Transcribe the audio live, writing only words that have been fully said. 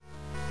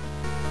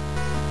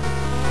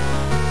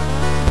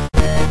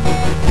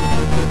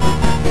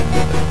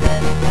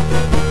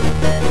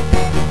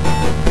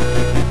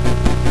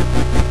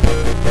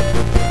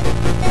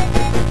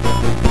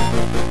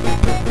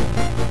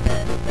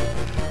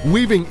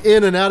Weaving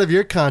in and out of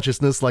your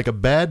consciousness like a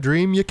bad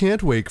dream you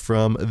can't wake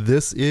from,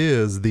 this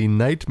is the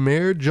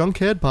Nightmare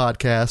Junkhead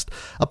Podcast,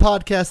 a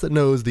podcast that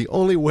knows the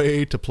only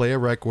way to play a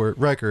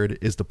record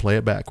is to play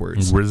it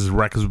backwards. Move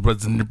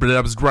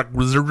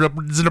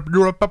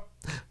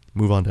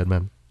on, dead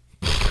man.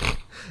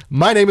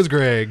 My name is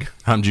Greg.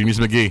 I'm Genius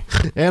McGee.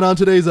 And on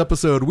today's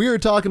episode, we are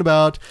talking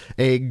about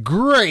a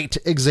great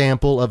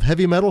example of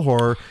heavy metal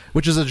horror,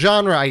 which is a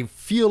genre I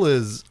feel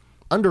is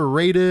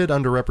underrated,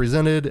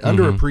 underrepresented,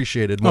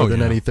 underappreciated more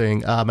than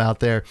anything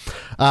out there.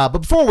 But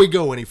before we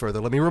go any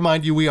further, let me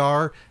remind you we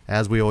are,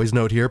 as we always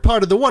note here,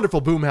 part of the wonderful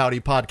Boom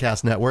Howdy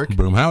Podcast Network.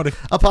 Boom Howdy.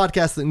 A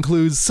podcast that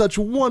includes such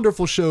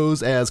wonderful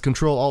shows as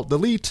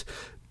Control-Alt-Delete,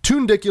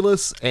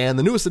 Toondiculous, and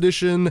the newest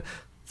edition,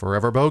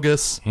 Forever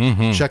Bogus.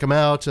 Check them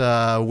out.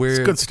 It's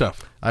good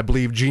stuff. I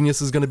believe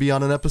Genius is going to be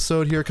on an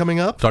episode here coming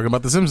up. Talking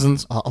about The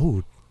Simpsons.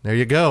 There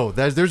you go.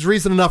 There's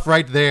reason enough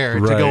right there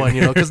to go on,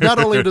 because not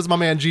only does my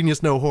man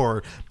Genius know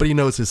horror, but he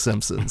knows his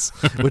Simpsons,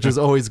 which is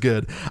always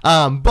good.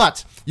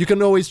 But you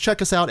can always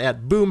check us out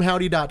at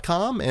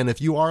boomhowdy.com. And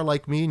if you are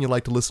like me and you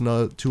like to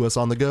listen to us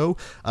on the go,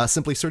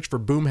 simply search for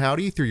Boom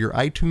Howdy through your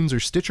iTunes or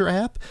Stitcher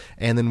app.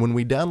 And then when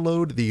we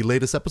download the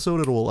latest episode,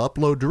 it will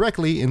upload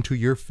directly into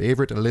your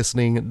favorite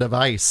listening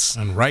device.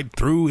 And right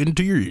through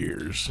into your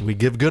ears. We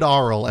give good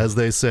oral, as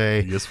they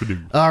say. Yes, we do.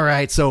 All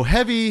right. So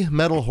heavy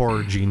metal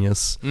horror,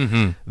 Genius.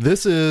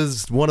 This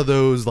is one of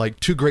those like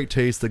two great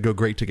tastes that go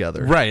great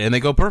together. Right, and they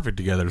go perfect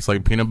together. It's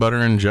like peanut butter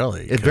and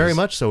jelly. It very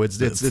much so. It's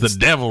the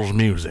devil's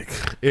music.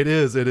 It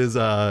is.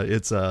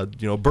 It's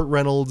Burt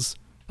Reynolds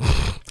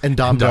and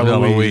Dom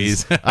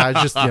DeLuise.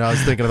 I was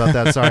thinking about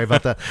that. Sorry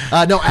about that.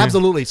 No,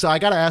 absolutely. So I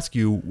got to ask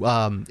you,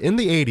 in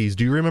the 80s,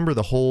 do you remember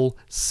the whole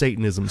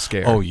Satanism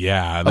scare? Oh,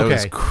 yeah. That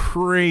was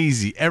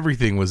crazy.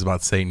 Everything was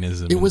about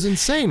Satanism. It was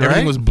insane, right?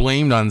 Everything was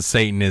blamed on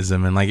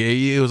Satanism. And like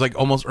it was like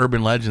almost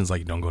urban legends.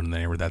 Like, don't go to the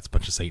neighborhood. That's a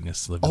bunch of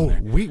Satanists living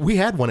there. We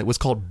had one. It was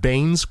called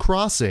Baines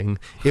Crossing.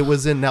 It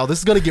was in, now this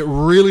is going to get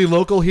really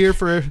local here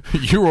for...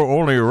 You were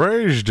only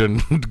raised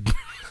in...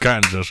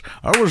 Kansas.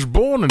 I was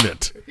born in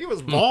it. He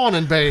was born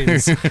in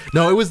Baines.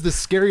 No, it was the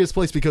scariest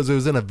place because it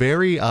was in a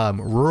very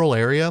rural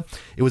area.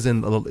 It was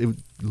in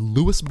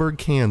Lewisburg,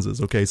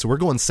 Kansas. Okay, so we're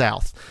going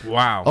south.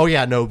 Wow. Oh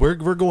yeah, no, we're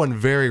going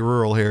very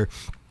rural here.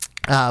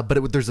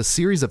 But there's a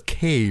series of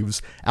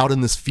caves out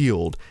in this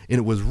field, and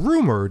it was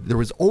rumored, there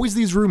was always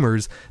these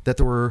rumors that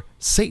there were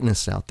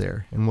Satanists out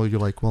there. And you're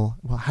like, well,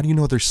 how do you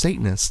know they're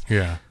Satanists?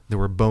 Yeah. There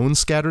were bones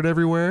scattered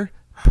everywhere.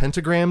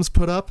 Pentagrams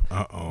put up,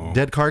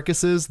 dead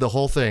carcasses, the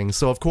whole thing.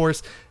 So, of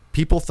course,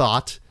 people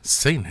thought...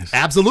 Satanists.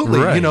 Absolutely.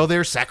 Right.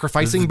 They're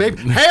sacrificing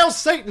babies. Hail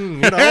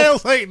Satan! Hail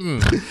Satan!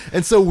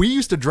 And so we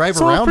used to drive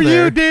it's around all for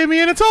there. You,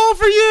 Damien. It's all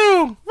for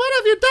you. What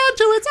have you done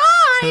to its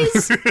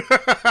eyes?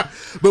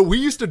 But we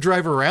used to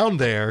drive around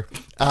there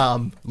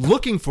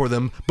looking for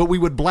them, but we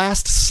would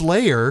blast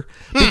Slayer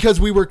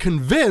because we were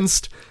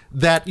convinced...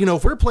 that,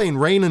 if we're playing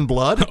Rain and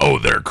Blood... Oh,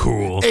 they're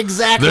cool.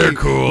 Exactly. They're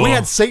cool. We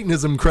had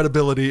Satanism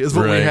credibility is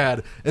what we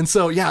had. And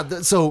so,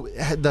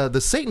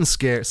 the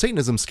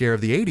Satanism scare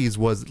of the 80s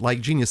was,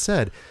 like Genius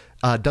said,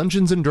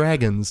 Dungeons and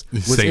Dragons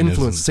was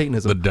influenced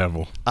Satanism. The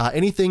devil.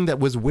 Anything that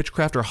was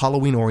witchcraft or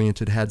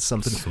Halloween-oriented had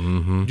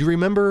something. Do you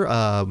remember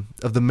of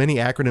the many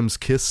acronyms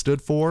KISS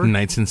stood for?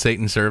 Knights in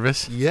Satan's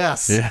Service?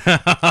 Yes. Yeah.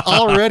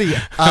 Already.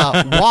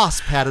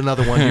 WASP had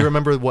another one. Do you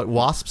remember what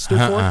WASP stood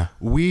for?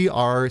 We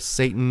are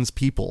Satan's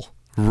people.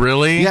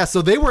 Really? Yeah,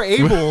 so they were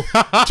able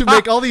to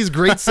make all these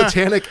great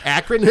satanic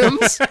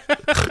acronyms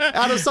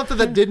out of something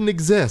that didn't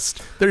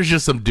exist. There's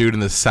just some dude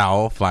in the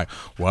South like,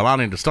 well, I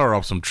need to start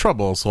off some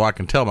trouble so I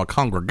can tell my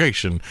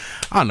congregation.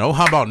 I know,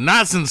 how about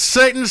Knights in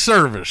Satan's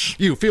Service?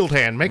 You, field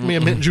hand, make me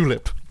a mint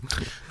julep.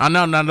 I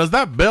know, now does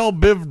that Bell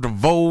Biv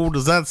DeVoe,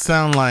 does that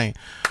sound like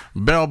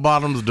Bell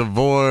Bottoms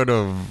devoid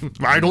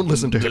of... I don't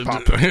listen to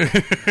hip-hop.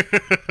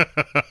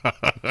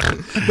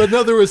 But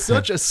no, there was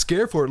such a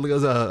scare for it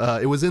because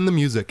it was in the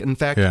music. In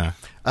fact,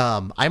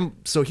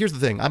 so here's the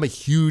thing. I'm a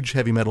huge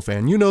heavy metal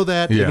fan. You know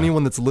that. Yeah.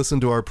 Anyone that's listened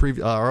to our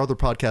other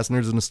podcast,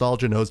 Nerds of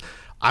Nostalgia, knows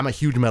I'm a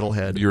huge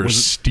metalhead. You're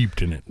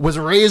steeped in it. Was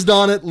raised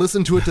on it,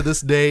 listened to it to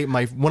this day.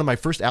 One of my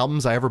first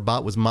albums I ever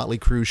bought was Motley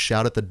Crue's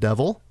Shout at the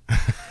Devil.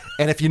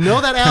 And if you know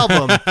that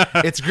album,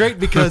 it's great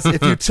because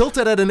if you tilt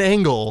it at an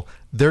angle,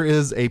 there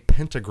is a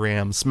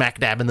pentagram smack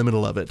dab in the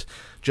middle of it.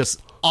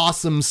 Just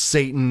awesome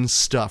Satan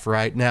stuff,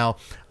 right? Now,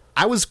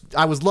 I was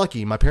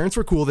lucky. My parents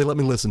were cool. They let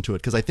me listen to it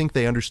because I think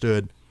they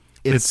understood.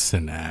 It's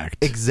an act.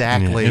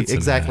 Exactly. Yeah,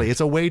 exactly. It's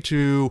a way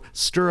to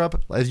stir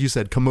up, as you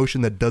said,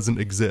 commotion that doesn't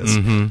exist.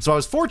 So I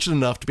was fortunate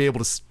enough to be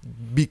able to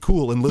be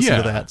cool and listen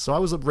to that. So I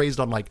was raised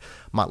on like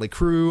Motley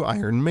Crue,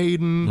 Iron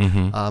Maiden,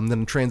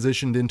 then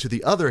transitioned into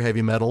the other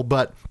heavy metal.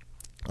 But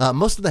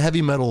most of the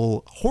heavy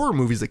metal horror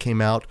movies that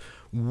came out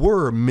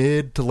were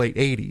mid to late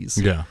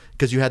 80s. Yeah.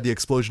 Because you had the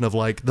explosion of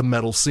like the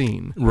metal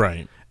scene.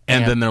 Right.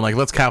 And then they're like,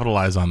 let's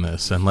capitalize on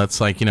this. And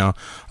let's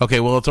okay,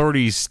 well, it's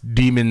already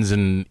demons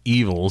and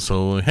evil.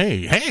 So,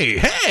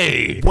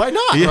 hey. Why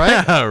not,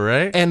 right? Yeah,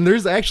 right? And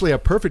there's actually a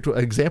perfect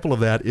example of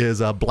that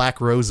is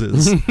Black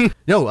Roses.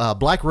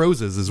 Black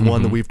Roses is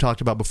one that we've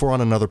talked about before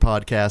on another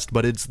podcast,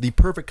 but it's the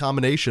perfect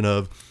combination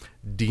of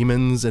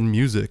demons and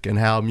music, and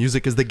how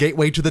music is the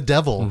gateway to the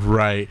devil.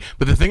 Right.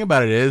 But the thing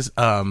about it is,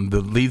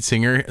 the lead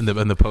singer in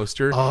the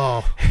poster,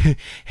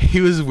 he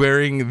was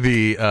wearing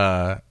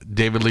the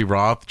David Lee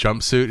Roth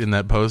jumpsuit in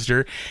that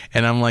poster,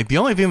 and I'm like, the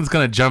only thing that's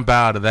going to jump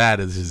out of that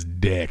is his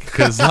dick.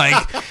 Because,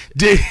 well,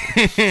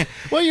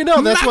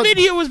 that's my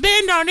video was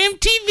banned on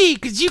MTV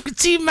because you could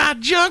see my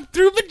junk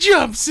through the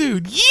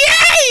jumpsuit.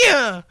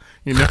 Yeah!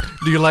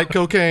 Do you like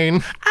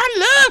cocaine?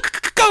 I love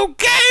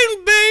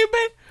cocaine,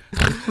 baby!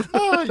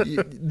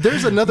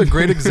 There's another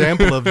great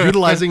example of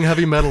utilizing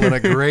heavy metal in a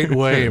great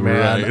way,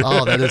 man. Right.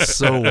 Oh, that is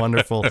so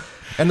wonderful.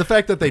 And the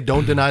fact that they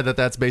don't deny that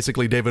that's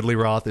basically David Lee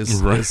Roth is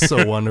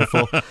so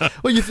wonderful.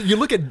 Well, you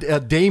look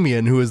at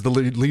Damien, who is the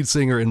lead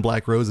singer in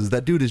Black Roses.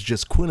 That dude is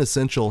just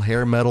quintessential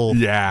hair metal.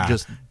 Yeah.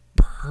 Just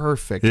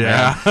perfect,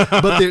 man.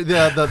 But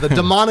the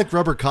demonic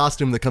rubber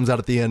costume that comes out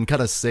at the end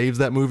kind of saves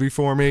that movie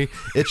for me.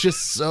 It's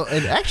just so,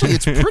 and actually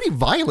it's pretty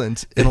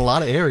violent in a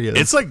lot of areas.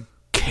 It's like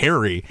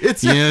Carrie.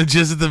 It's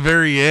just at the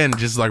very end,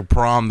 just like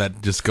prom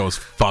that just goes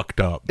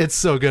fucked up. It's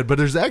so good, but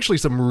there's actually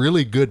some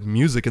really good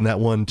music in that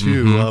one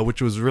too,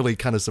 which was really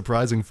kind of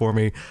surprising for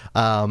me.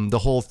 The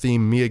whole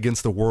theme, "Me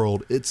Against the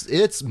World,"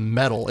 it's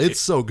metal. It's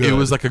so good. It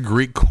was like a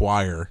Greek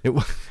choir.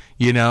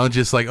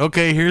 Just like,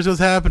 okay, here's what's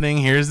happening.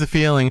 Here's the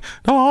feeling.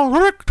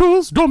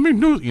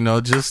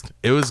 Just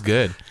it was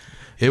good.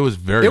 It was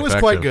very It was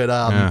effective. quite good.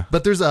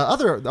 But there's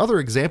other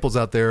examples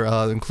out there,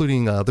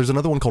 including there's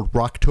another one called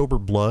Rocktober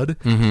Blood.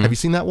 Have you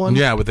seen that one?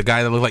 Yeah, with the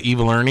guy that looked like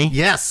Evil Ernie.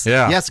 Yes.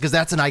 Yeah. Yes, because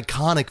that's an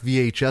iconic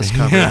VHS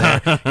cover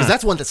there. Because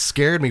that's one that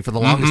scared me for the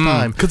longest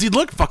time. Because he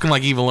looked fucking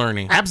like Evil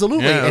Ernie.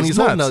 Absolutely. Yeah, and he's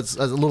holding a nuts.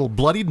 little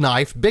bloodied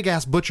knife, big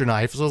ass butcher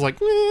knife. So I was like,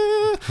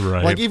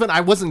 Right. Like even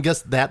I wasn't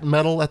just that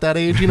metal at that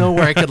age,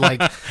 where I could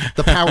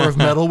the power of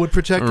metal would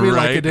protect me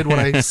like it did when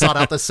I sought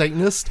out the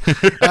Satanist.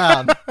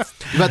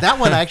 But that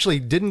one I actually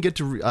didn't get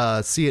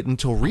to see it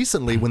until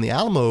recently when the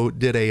Alamo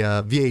did a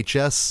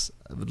VHS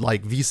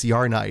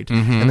VCR night,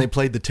 and they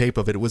played the tape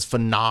of it. It was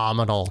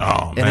phenomenal.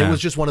 Oh, and it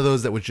was just one of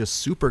those that was just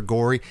super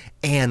gory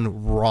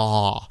and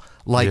raw.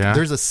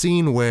 There's a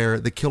scene where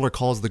the killer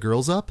calls the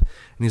girls up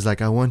and he's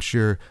like, "I want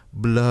your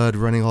blood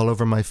running all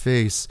over my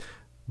face,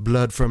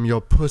 blood from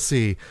your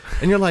pussy."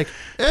 And you're like,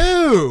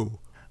 "Ew,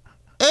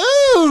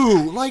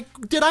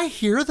 did I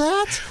hear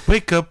that?"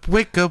 Wake up,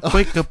 wake up,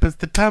 wake up. It's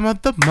the time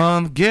of the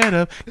month. Get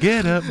up,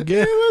 get up,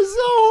 get up. It was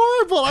so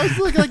horrible. I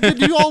was like,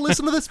 did you all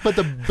listen to this? But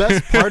the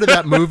best part of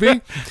that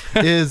movie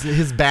is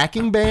his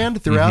backing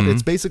band throughout.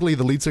 It's basically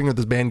the lead singer of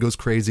this band goes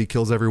crazy,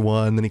 kills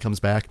everyone, then he comes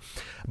back.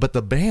 But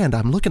the band,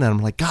 I'm looking at them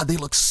like, God, they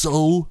look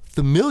so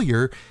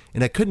familiar,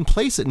 and I couldn't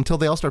place it until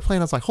they all started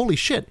playing. I was like, holy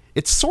shit,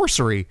 it's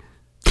Sorcery.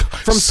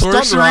 From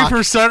Sorcery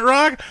for Stunt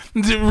Rock?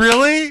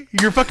 Really?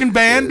 Your fucking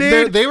band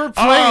did? They were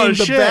playing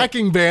the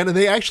backing band, and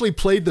they actually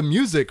played the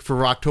music for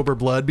Rocktober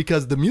Blood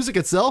because the music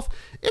itself,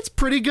 it's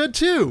pretty good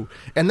too.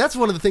 And that's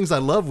one of the things I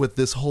love with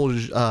this whole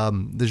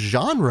this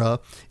genre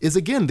is,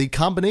 again, the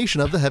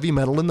combination of the heavy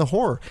metal and the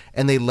horror,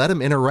 and they let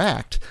them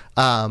interact.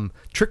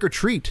 Trick or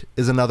Treat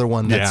is another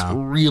one that's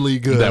really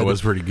good. That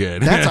was pretty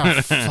good.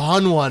 That's a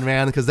fun one,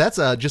 man, because that's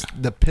just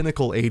the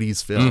pinnacle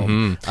 80s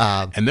film.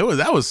 And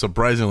that was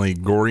surprisingly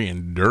gory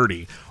and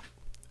dirty.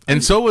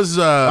 And so was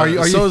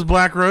was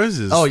Black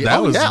Roses. Oh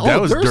yeah,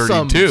 that was dirty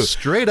some too.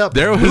 Straight up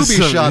there was booby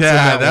some, shots.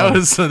 Yeah, in that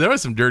one. there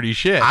was some dirty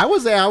shit. I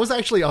was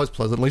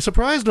pleasantly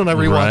surprised when I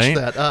rewatched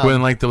that.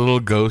 When the little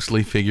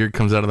ghostly figure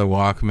comes out of the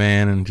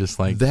Walkman and just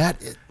like that.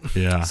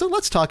 Yeah. So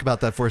let's talk about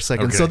that for a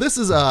second. Okay. So this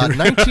is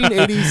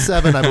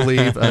 1987, I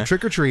believe,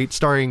 Trick or Treat,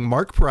 starring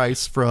Mark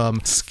Price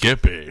from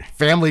Skippy.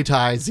 Family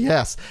Ties.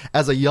 Yes,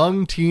 as a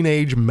young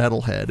teenage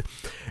metalhead,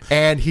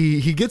 and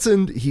he gets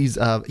in. He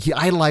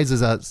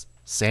idolizes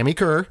Sammy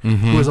Kerr,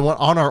 who is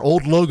on our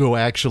old logo,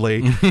 actually.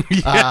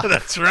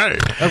 That's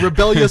right. A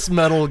rebellious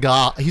metal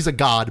god. He's a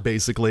god,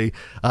 basically.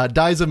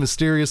 Dies of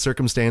mysterious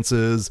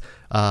circumstances.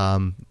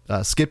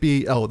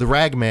 Skippy, the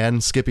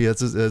Ragman, Skippy, that's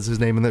his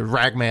name, and the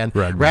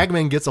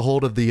Ragman gets a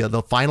hold of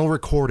the final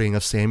recording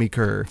of Sammy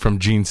Kerr. From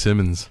Gene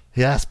Simmons.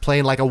 Yes,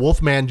 playing like a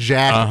Wolfman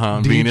Jack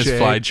DJ. Venus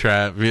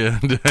Flytrap. Yeah.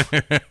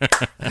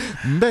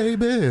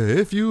 Baby,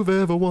 if you've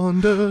ever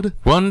wondered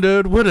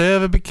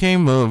whatever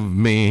became of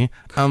me.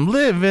 I'm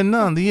living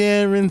on the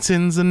air in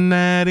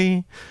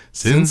Cincinnati,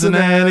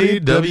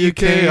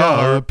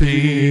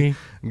 WKRP.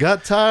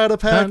 Got tired of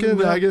packing,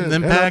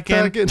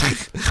 packing.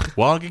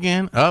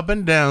 Walking up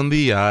and down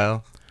the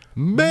aisle.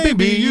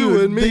 Maybe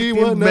you and me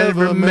were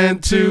never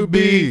meant to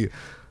be.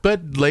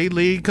 But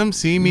lately, come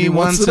see me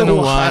once in a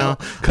while,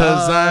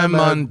 'cause I'm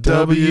on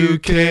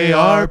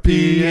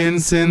WKRP in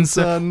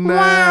Cincinnati.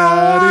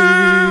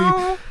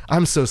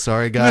 I'm so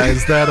sorry,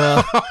 guys. That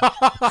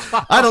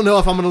I don't know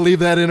if I'm going to leave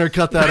that in or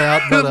cut that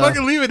out. But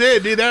fucking leave it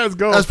in, dude. That was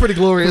gold. That's pretty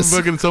glorious.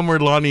 Fucking somewhere,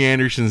 Lonnie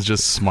Anderson's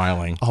just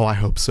smiling. Oh, I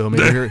hope so.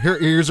 Maybe her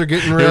ears are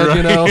getting red. Right.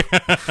 You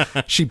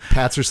know, she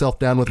pats herself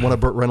down with one of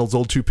Burt Reynolds'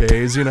 old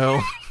toupees. You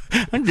know.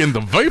 I'm getting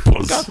the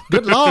vapors. God,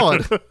 good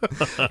Lord.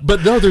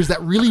 But no, there's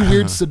that really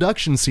weird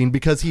seduction scene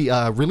because he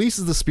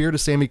releases the spear to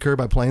Sammy Kerr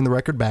by playing the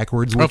record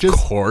backwards, which is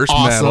awesome,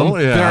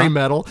 metal, yeah. Very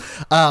metal.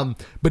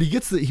 But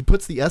he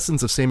puts the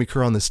essence of Sammy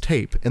Kerr on this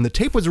tape, and the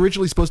tape was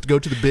originally supposed to go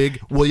to the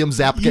big William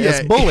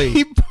Zabka-esque bully.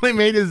 He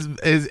made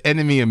his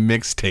enemy a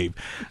mixtape.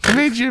 I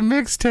made you a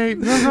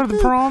mixtape. You want to go to the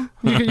prom?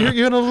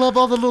 You're gonna love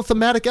all the little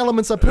thematic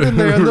elements I put in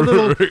there, and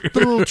the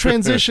little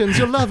transitions.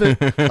 You'll love it.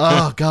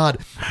 Oh God.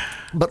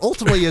 But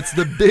ultimately, it's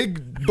the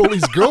big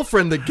bully's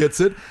girlfriend that gets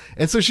it.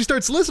 And so she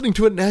starts listening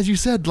to it. And as you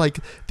said, like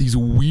these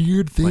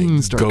weird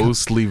things start.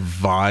 Ghostly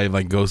vibe,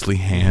 like ghostly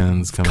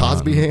hands coming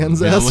Cosby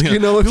hands-esque, you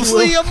know, if you will.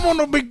 See, I'm going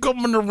to be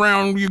coming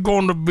around. You're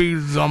going to be,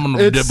 I'm going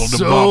to dibble the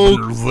bob in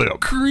your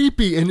lip.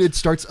 Creepy. And it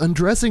starts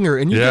undressing her.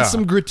 And you get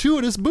some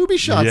gratuitous booby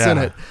shots in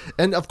it.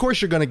 And of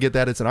course, you're going to get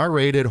that. It's an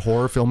R-rated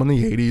horror film in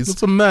the 80s.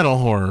 It's a metal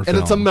horror film. And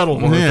it's a metal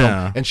horror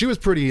film. And she was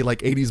pretty like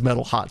 80s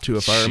metal hot too,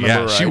 if I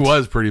remember right. She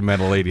was pretty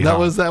metal 80s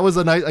hot. That was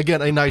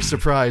a nice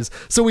surprise.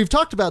 So we've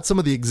talked about some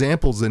of the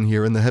examples in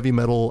here in the heavy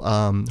metal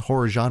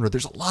horror genre.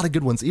 There's a lot of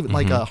good ones, even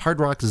like Hard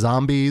Rock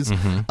Zombies.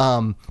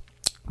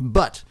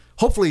 But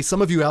hopefully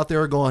some of you out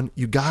there are going,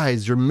 you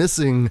guys, you're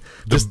missing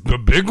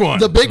the big one.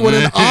 The big one,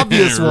 an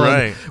obvious one,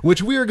 right.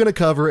 Which we are going to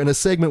cover in a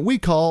segment we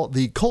call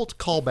the Cult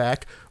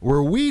Callback,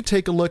 where we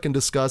take a look and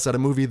discuss at a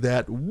movie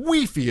that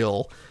we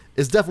feel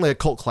is definitely a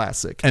cult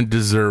classic and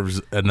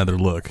deserves another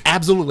look.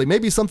 Absolutely.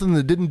 Maybe something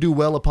that didn't do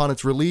well upon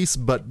its release,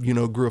 but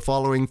grew a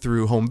following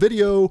through home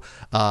video,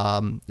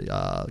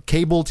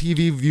 cable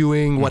TV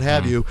viewing, what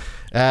have you.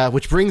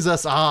 Which brings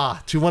us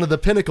to one of the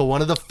pinnacle,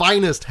 one of the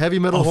finest heavy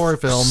metal horror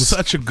films.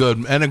 Such a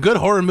good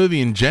horror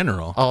movie in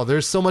general. Oh,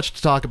 there's so much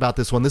to talk about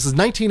this one. This is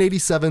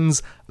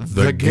 1987's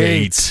The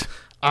Gate.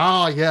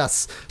 Ah,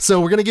 yes.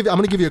 So I'm going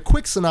to give you a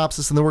quick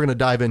synopsis, and then we're going to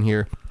dive in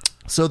here.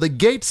 So The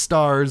Gate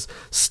stars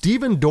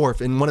Stephen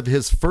Dorff in one of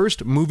his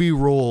first movie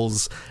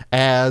roles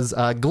as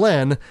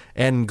Glenn,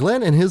 and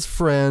Glenn and his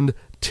friend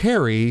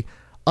Terry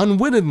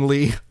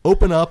unwittingly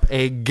open up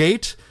a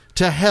gate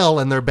to hell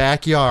in their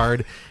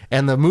backyard,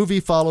 and the movie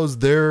follows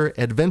their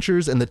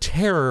adventures and the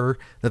terror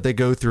that they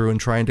go through in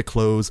trying to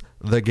close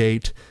the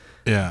gate.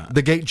 Yeah.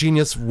 The Gate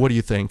genius, what do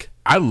you think?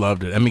 I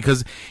loved it. I mean,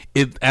 because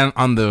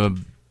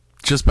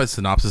just by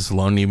synopsis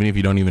alone, even if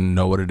you don't even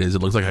know what it is, it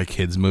looks like a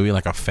kids movie,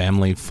 like a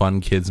family fun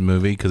kids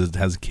movie because it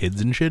has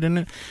kids and shit in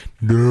it.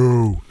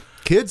 No.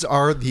 Kids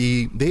are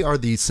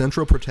the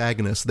central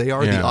protagonists. They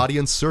are the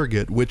audience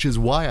surrogate, which is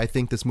why I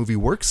think this movie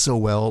works so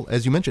well.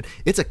 As you mentioned,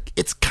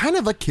 it's kind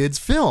of a kids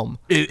film.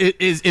 It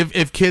is.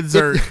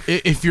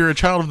 If you're a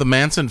child of the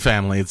Manson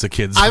family, it's a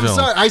kids film. I'm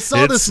sorry. I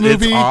saw this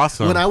movie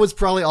when I was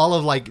probably all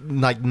of like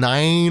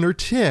 9 or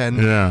 10,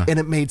 and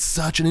it made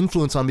such an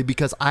influence on me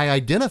because I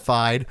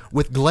identified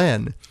with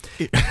Glenn.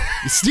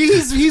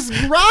 He's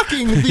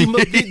rocking the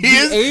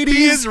 80s.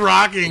 He is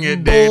rocking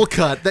it, bowl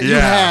cut that you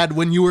had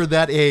when you were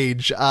that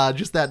age.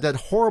 Just that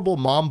horrible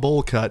mom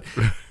bowl cut.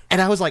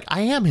 And I was like,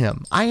 I am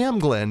him. I am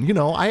Glenn.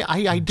 I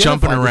identified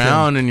jumping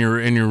around in your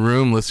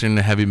room listening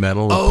to heavy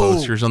metal with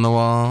posters on the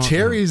wall.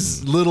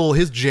 Terry's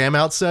his jam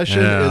out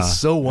session is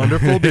so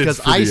wonderful because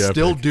I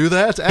still do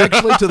that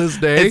actually to this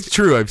day. It's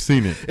true. I've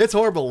seen it. It's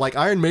horrible. Like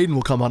Iron Maiden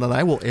will come on and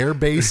I will air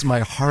bass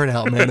my heart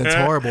out, man. It's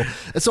horrible.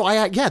 And so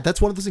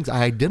that's one of those things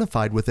I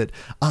identified with it.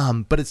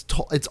 But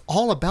it's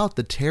all about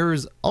the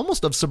terrors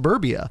almost of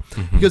suburbia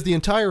because the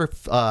entire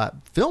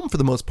film for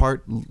the most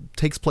part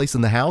takes place in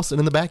the house and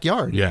in the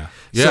backyard. Yeah.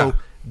 So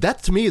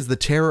that to me is the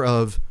terror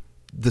of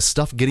the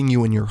stuff getting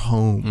you in your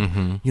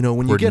home.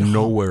 When you get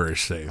nowhere is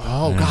safe.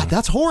 Oh God,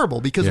 that's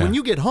horrible because when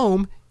you get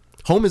home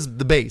is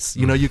the base.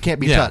 You can't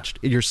be touched.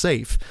 You're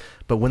safe.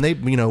 But when they,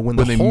 when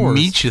they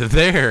meet you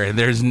there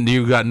and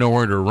you got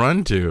nowhere to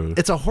run to,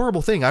 it's a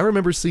horrible thing. I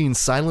remember seeing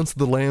Silence of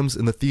the Lambs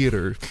in the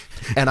theater,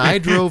 and I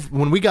drove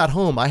when we got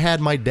home. I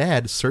had my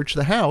dad search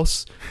the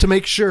house to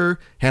make sure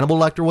Hannibal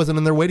Lecter wasn't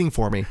in there waiting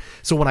for me.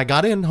 So when I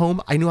got in home,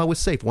 I knew I was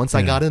safe once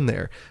I got in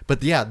there.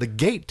 But the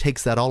Gate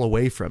takes that all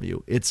away from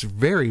you. It's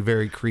very,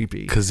 very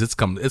creepy because it's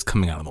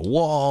coming out of the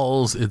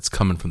walls. It's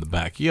coming from the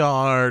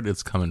backyard.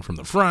 It's coming from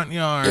the front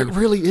yard. It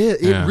really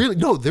is. It really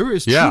there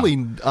is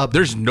truly.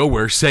 There's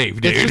nowhere safe.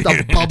 Dude. It's just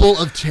a bubble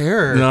of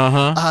terror.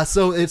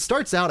 So it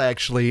starts out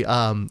actually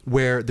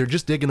where they're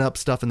just digging up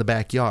stuff in the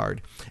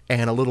backyard,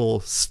 and a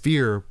little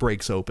sphere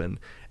breaks open,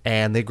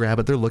 and they grab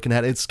it. They're looking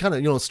at it. It's kind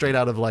of straight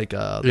out of like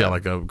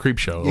like a creep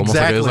show.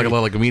 Exactly. Almost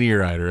like a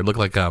meteorite, or it looked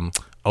like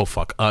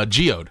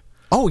geode.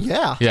 Oh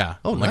yeah, yeah.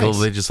 Oh, nice.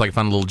 They just find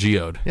a little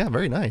geode. Yeah,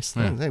 very nice.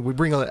 Yeah. We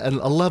bring a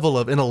level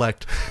of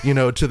intellect,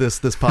 to this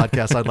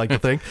podcast. I'd like to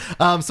think.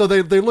 So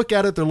they look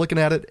at it. They're looking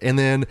at it, and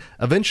then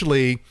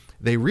eventually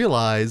they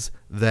realize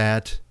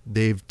that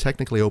they've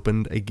technically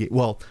opened a gate.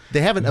 Well,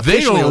 they haven't officially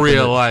They don't opened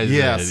realize it.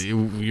 Yes. it.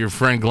 Your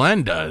friend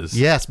Glenn does.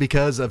 Yes,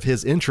 because of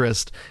his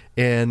interest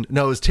in...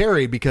 No, it was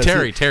Terry, because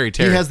Terry.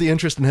 he has the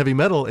interest in heavy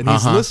metal, and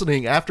he's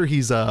listening after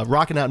he's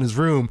rocking out in his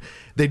room.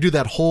 They do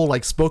that whole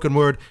like spoken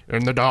word,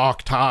 in the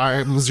dark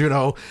times, you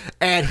know,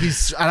 and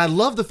I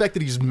love the fact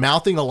that he's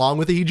mouthing along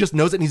with it. He just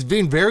knows it, and he's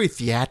being very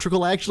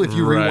theatrical, actually, if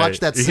you rewatch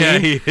that scene. Yeah,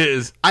 he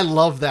is. I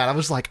love that. I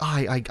was like,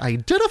 I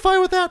identify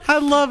with that. I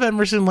love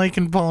Emerson, Lake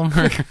and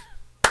Palmer.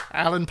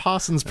 Alan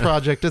Parsons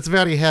Project. It's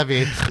very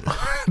heavy.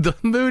 The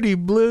Moody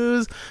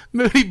Blues.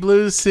 Moody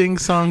Blues sing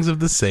songs of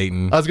the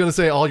Satan. I was going to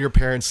say all your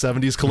parents'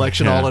 70s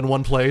collection all in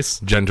one place.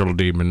 Gentle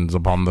demons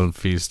upon the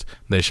feast,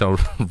 they shall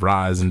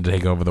rise and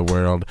take over the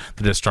world.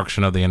 The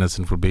destruction of the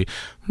innocent will be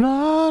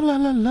la la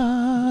la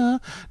la.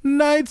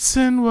 Nights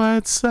in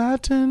white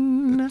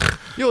satin.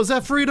 Yo, is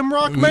that Freedom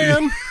Rock,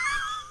 man?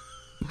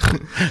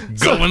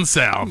 Going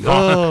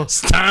south.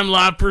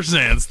 Steinlight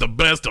presents the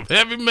best of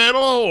heavy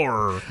metal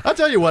horror. I'll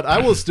tell you what, I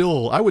would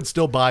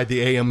still buy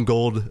the AM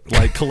Gold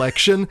like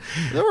collection.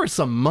 There were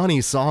some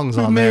money songs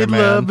on there, man. Made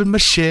love in my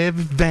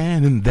Chevy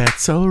van, and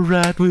that's all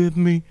right with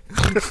me.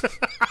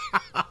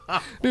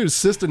 Dude,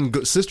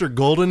 Sister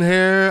Golden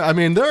Hair. I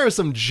mean, there are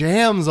some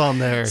jams on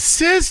there.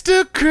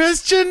 Sister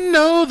Christian,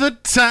 know the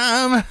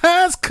time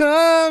has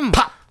come.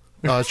 Pop.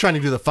 Oh, I was trying to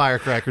do the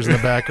firecrackers in the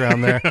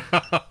background there.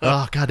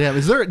 Oh, goddamn.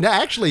 Is there...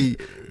 Now, actually,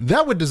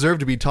 that would deserve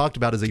to be talked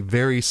about as a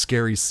very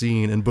scary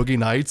scene in Boogie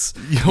Nights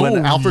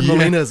when Alfred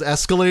Molina is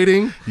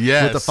escalating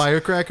with the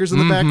firecrackers in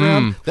the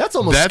background. That's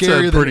almost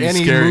scarier than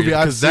any movie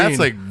I've seen. That's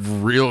like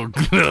real...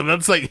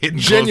 That's like hitting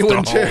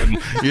genuine close to home,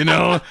 you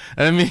know?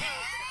 I mean...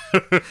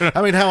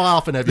 I mean, how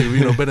often have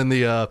you been in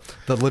the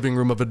living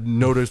room of a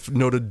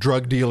noted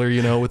drug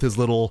dealer, with his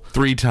little...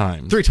 3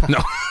 times. 3 times.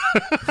 No.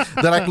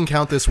 That I can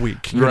count this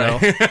week. Right.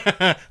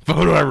 But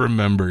what do I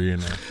remember,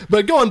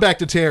 But going back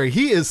to Terry,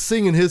 he is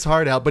singing his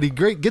heart out, but he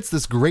gets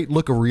this great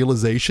look of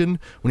realization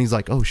when he's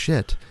like, oh,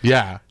 shit.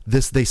 Yeah.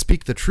 They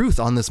speak the truth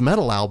on this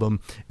metal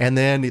album, and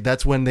then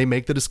that's when they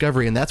make the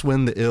discovery, and that's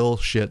when the ill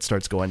shit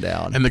starts going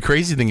down. And the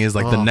crazy thing is,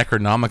 like, the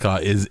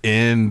Necronomicon is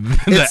in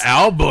the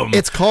album.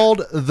 It's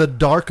called The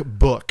Dark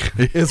Book,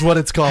 is what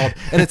it's called,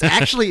 and it's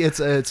actually it's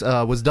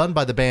was done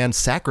by the band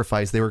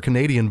Sacrifice. They were a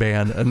Canadian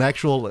band, an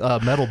actual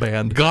metal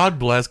band. God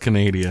bless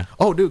Canada.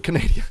 Oh, dude,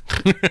 Canada.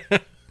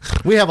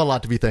 We have a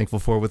lot to be thankful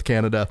for with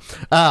Canada.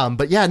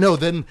 But yeah, no,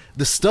 then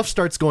the stuff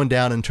starts going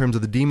down in terms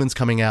of the demons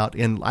coming out.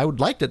 And I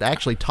would like to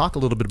actually talk a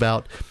little bit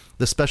about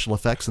the special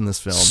effects in this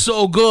film.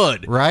 So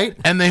good. Right?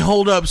 And they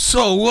hold up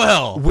so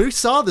well. We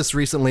saw this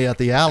recently at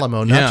the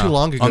Alamo not too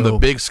long ago. On the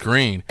big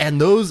screen.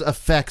 And those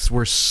effects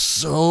were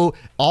so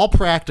all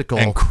practical.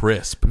 And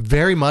crisp.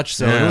 Very much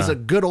so. Yeah. It was a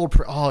good old...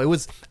 I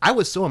was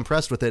so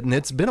impressed with it. And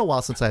it's been a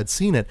while since I had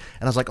seen it.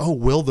 And I was like, oh,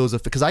 will those...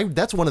 Because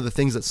that's one of the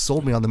things that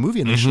sold me on the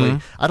movie initially.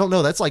 Mm-hmm. I don't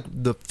know. That's like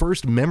the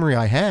first memory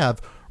I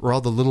have were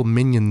all the little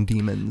minion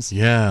demons.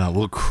 Yeah, a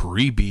little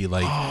creepy,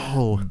 like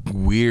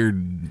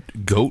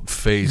weird goat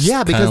face.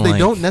 Yeah, because they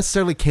don't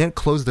necessarily can't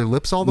close their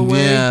lips all the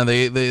way. Yeah,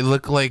 they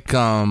look like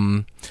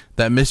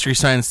that Mystery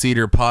Science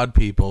Theater Pod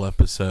People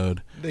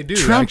episode. They do,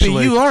 Trumpy,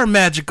 actually. you are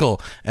magical.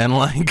 And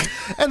like...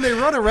 and they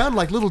run around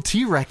like little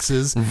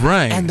T-Rexes.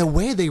 Right. And the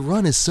way they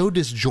run is so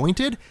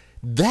disjointed.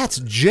 That's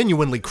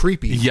genuinely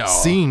creepy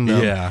seeing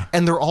them. Yeah.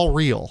 And they're all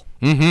real.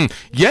 Mm-hmm.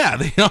 Yeah,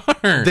 they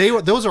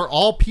are. Those are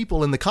all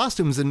people in the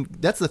costumes, and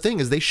that's the thing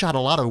is they shot a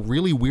lot of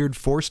really weird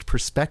forced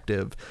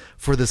perspective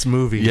for this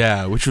movie.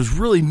 Yeah, which was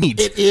really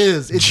neat. It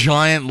is. It's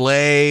giant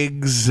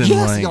legs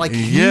and like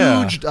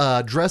huge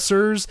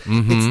dressers.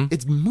 Mm-hmm.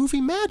 It's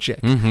movie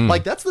magic. Mm-hmm.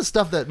 Like that's the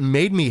stuff that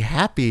made me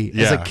happy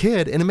as a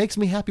kid, and it makes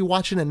me happy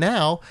watching it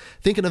now,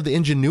 thinking of the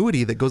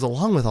ingenuity that goes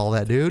along with all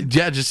that, dude.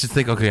 Yeah, just to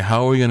think, okay,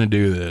 how are we going to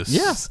do this?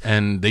 Yes,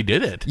 and they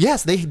did it.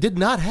 Yes, they did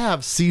not have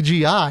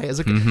CGI as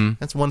a. Mm-hmm.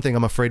 That's one thing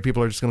I'm afraid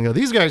people are just going to go,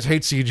 these guys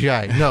hate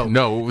CGI. No.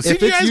 CGI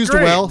if it's used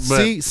great, well,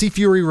 see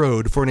Fury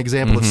Road for an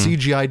example of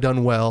CGI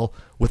done well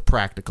with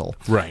practical.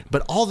 Right.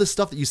 But all this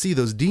stuff that you see,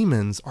 those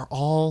demons, are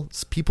all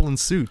people in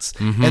suits.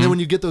 Mm-hmm. And then when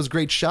you get those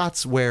great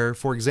shots where,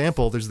 for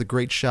example, there's the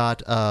great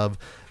shot of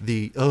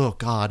the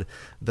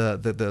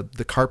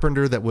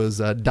carpenter that was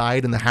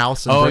died in the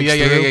house. And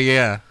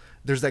yeah.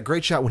 There's that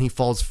great shot when he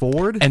falls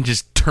forward. And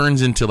just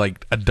turns into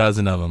like a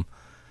dozen of them.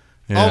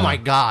 Yeah. Oh my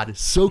God!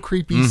 So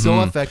creepy,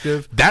 so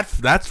effective.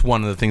 That's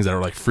one of the things that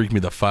are like freak me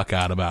the fuck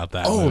out about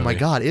that. Oh movie. My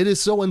God! It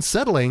is so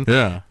unsettling.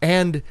 Yeah.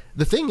 And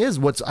the thing is,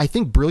 what's I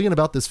think brilliant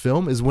about this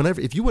film is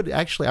if you would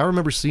actually, I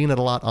remember seeing it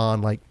a lot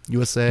on like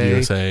USA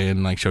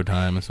and like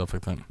Showtime and stuff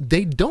like that.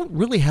 They don't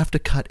really have to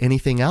cut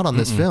anything out on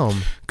this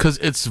film because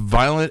it's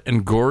violent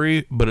and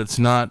gory, but it's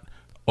not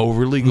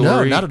overly gory.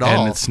 No, not at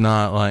all. And it's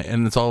not like,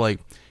 and it's all like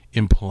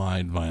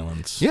implied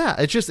violence. Yeah,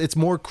 it's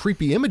more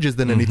creepy images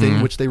than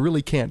anything, which they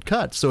really can't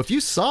cut. So if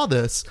you saw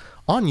this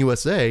on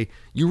USA,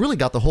 you really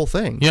got the whole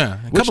thing. Yeah,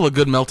 a couple of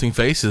good melting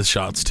faces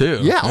shots too.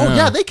 Yeah. Oh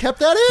yeah, they kept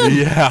that in.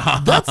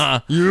 Yeah.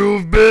 That's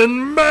you've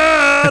been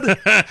mad.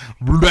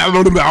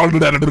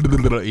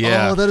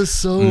 Yeah. Oh, that is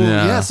so.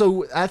 Yeah. Yeah.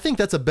 So I think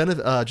that's a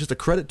benefit, just a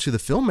credit to the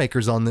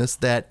filmmakers on this,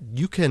 that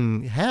you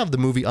can have the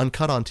movie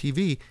uncut on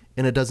TV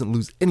and it doesn't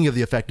lose any of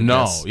the No,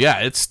 effectiveness. yeah,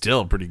 it's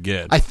still pretty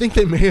good. I think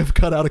they may have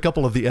cut out a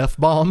couple of the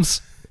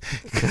F-bombs.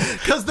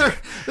 Because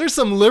there's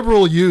some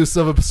liberal use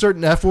of a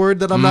certain F word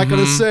that I'm not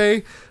going to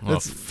say. Oh,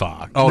 That's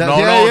fuck. Oh, That- no,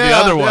 yeah, no, yeah, the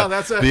other yeah, one.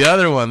 that's it. The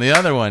other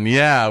one.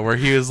 Yeah, where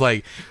he was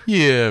like,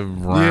 yeah.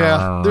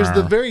 yeah. There's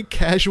the very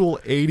casual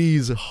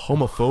 80s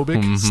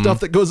homophobic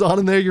stuff that goes on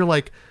in there. You're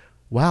like,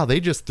 wow, they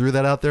just threw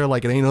that out there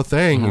like it ain't no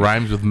thing.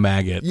 Rhymes with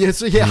maggot. Yes,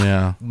 yeah.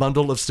 Yeah.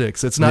 Bundle of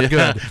sticks. It's not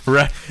Yeah, good.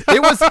 right.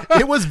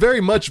 It was very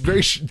much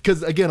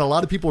because again, a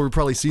lot of people were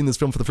probably seeing this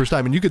film for the first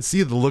time, and you could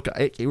see the look.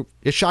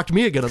 It shocked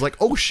me again. I was like,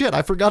 oh shit,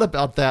 I forgot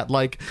about that.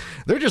 Like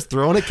they're just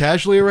throwing it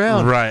casually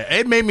around. Right.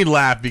 It made me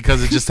laugh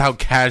because it's just how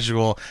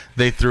casual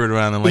they threw it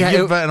around. I'm like,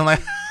 Yeah, and I'm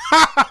like,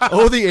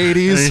 Oh, the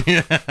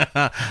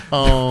 80s.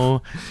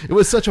 oh, It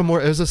was such a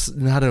more. It was just.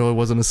 I don't know. It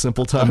wasn't a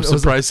simple time. I'm It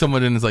was surprised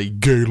someone didn't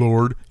like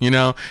Gaylord,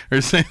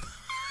 or saying.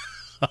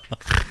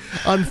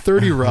 on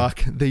 30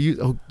 Rock. They use.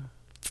 Oh,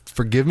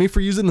 forgive me for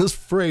using this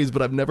phrase,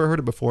 but I've never heard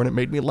it before, and it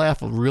made me laugh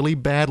really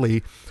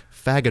badly.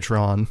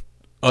 Faggotron.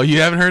 Oh,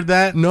 you haven't heard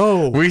that?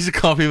 No. We used to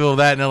call people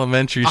that in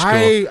elementary school.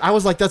 I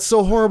was like, that's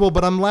so horrible,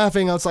 but I'm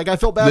laughing. I was like, I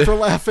felt bad for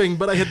laughing,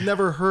 but I had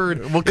never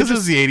heard. Well, because it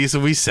was the 80s, so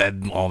we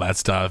said all that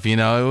stuff. It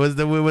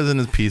wasn't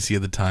as PC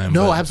at the time.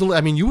 No, but- absolutely.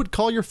 I mean, you would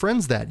call your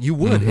friends that. You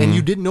would, and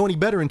you didn't know any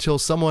better until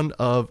someone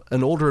of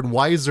an older and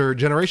wiser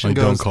generation Like,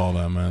 goes, don't call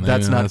that, man.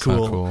 That's, Yeah, not,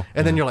 cool.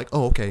 And then you're like,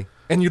 oh, okay.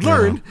 And you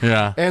learn.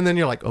 Yeah. And then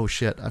you're like, oh,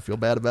 shit, I feel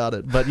bad about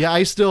it. But yeah,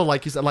 I still,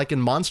 like you said, like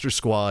in Monster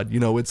Squad,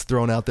 it's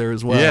thrown out there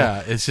as well.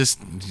 Yeah, it's just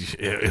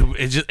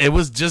it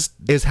was just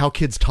Is how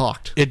kids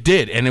talked. it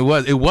did, and it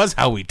was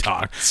how we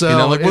talked.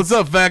 So like, what's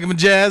up, Faggot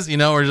Jazz?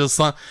 Or just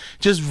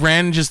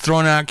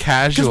throwing out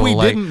casual. Because we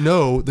like, didn't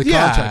know the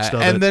context of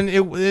it. and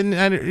then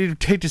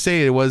I'd hate to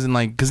say it wasn't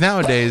like, because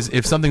nowadays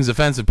if something's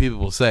offensive, people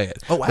will say it.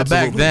 Oh, But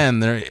back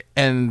absolutely.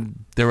 then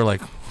they were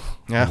like,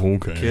 Yeah.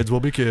 okay, Kids will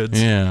be kids.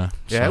 yeah,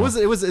 Yeah,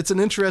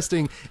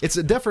 it's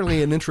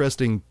definitely an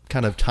interesting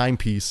kind of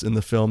timepiece in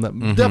the film that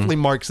definitely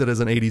marks it as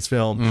an 80s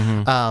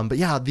film. But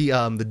yeah,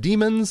 the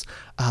demons,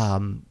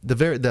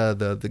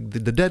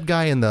 the dead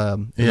guy in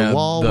the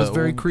wall was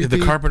very creepy.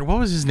 The carpenter, what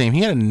was his name?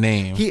 He had a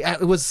name.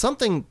 It was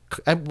something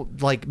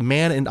like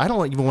man, and I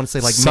don't even want to say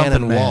like Something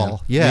man and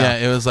wall. Yeah,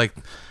 it was like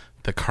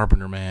the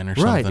Carpenter Man or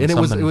something. Right, and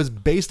something. it was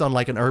based on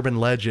like an urban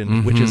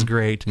legend, which is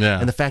great. Yeah.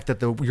 And the fact that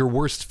your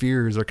worst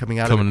fears are coming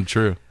out of coming it.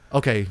 true.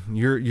 Okay,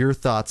 your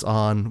thoughts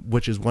on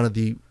which is one of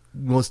the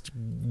most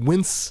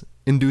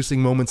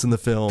wince-inducing moments in the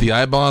film. The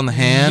eyeball in the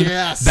hand.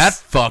 Yes. That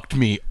fucked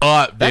me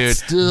up, dude. That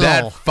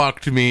still-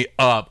 fucked me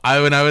up.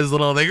 When I was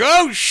little, like,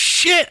 oh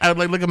shit! I would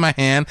like look at my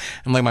hand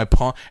and like my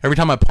palm. Every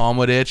time my palm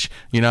would itch,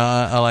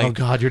 I like. Oh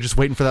God, you're just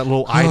waiting for that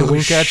little eye to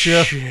wink at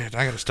you. Shit!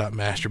 I gotta stop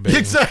masturbating.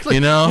 Exactly.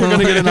 You're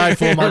gonna get an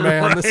eyeful, my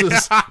man. Right. This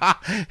is.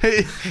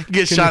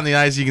 Get shot in the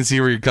eye so you can see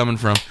where you're coming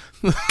from.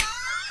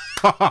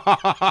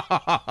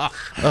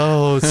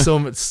 Oh, so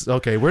much.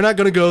 Okay, we're not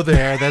going to go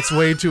there. That's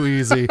way too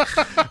easy.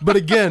 But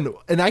again,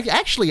 and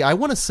I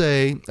want to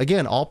say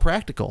again, all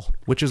practical,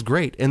 which is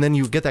great. And then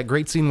you get that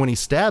great scene when he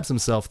stabs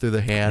himself through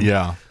the hand.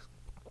 Yeah.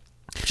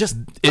 It just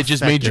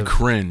made you effective.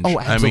 cringe. Oh,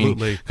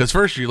 absolutely. Because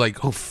first you're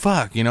like, oh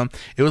fuck,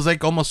 it was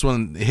like almost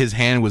when his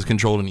hand was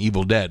controlled in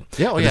Evil Dead.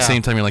 Yeah, At the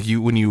same time, you're like,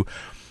 when you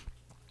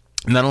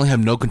not only have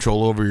no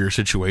control over your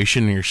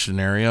situation and your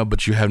scenario,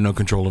 but you have no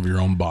control over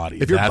your own body.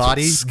 If your That's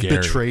body what's scary.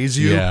 betrays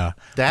you, yeah,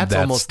 that's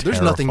almost.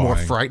 There's nothing more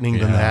terrifying. frightening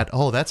than Yeah. that.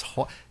 Oh, that's.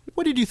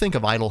 What did you think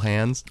of Idle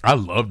Hands? I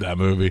love that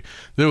movie.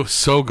 It was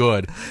so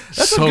good.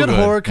 That's so a good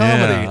horror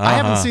comedy. Yeah, I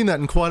haven't seen that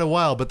in quite a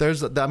while, but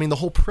the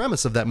whole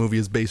premise of that movie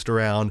is based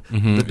around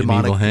the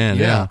demonic evil hand,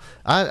 yeah.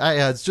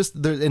 It's just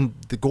and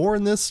the gore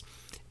in this.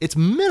 It's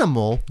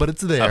minimal, but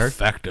it's there.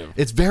 Effective.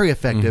 It's very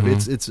effective.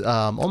 It's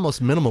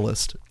almost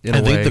minimalist in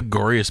a way. I think the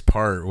goriest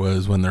part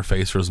was when their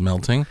face was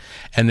melting,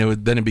 and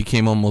then it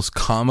became almost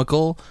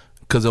comical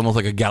because almost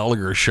like a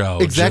Gallagher show.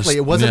 Exactly.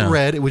 It wasn't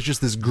red. It was just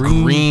this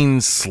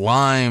green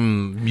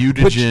slime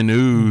mutagen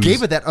ooze.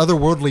 Gave it that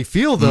otherworldly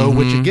feel, though,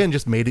 which again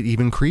just made it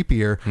even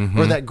creepier.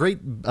 Or that great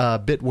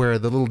bit where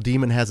the little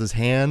demon has his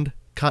hand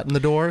cut in the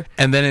door,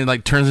 and then it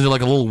like turns into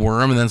like a little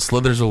worm and then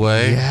slithers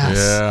away. Yes.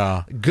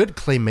 Yeah. Good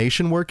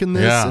claymation work in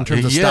this Yeah. in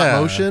terms of Yeah.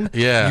 stop motion.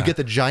 Yeah. You get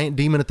the giant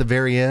demon at the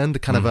very end,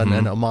 kind of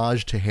an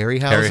homage to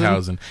Harryhausen.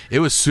 Harryhausen. It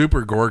was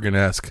super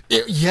Gorgon-esque.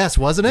 Yes,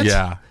 wasn't it?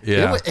 Yeah,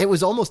 yeah. It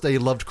was almost a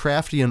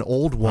Lovecraftian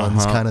old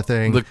ones kind of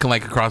thing. Looking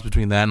like a cross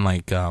between that and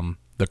like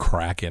the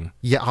Kraken.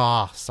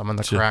 Yeah, summon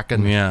the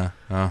Kraken. Yeah.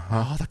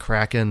 Oh, the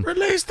Kraken.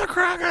 Release the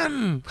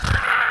Kraken.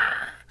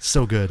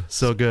 So good,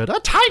 so good. A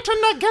Titan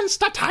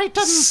against a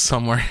Titan.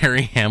 Somewhere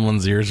Harry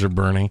Hamlin's ears are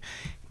burning.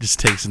 Just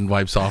takes and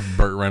wipes off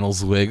Burt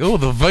Reynolds' wig. Oh,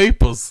 the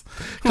vapors.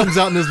 Comes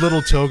out in his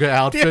little toga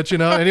outfit, you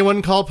know.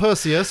 Anyone call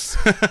Perseus?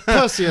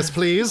 Perseus,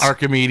 please.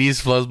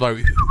 Archimedes flows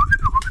by.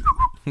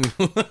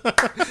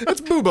 It's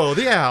Bubo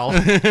the owl.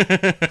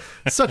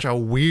 Such a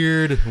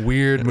weird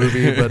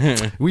movie,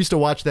 but we used to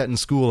watch that in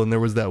school, and there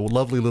was that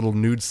lovely little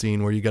nude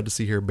scene where you got to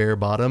see her bare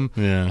bottom.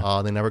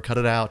 Yeah. They never cut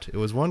it out. It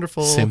was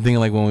wonderful. Same thing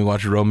like when we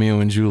watched Romeo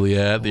and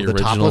Juliet, the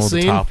original, topless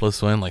the scene?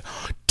 topless one. Like,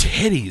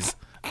 titties.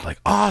 Like,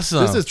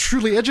 awesome. This is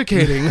truly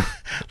educating.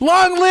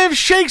 Long live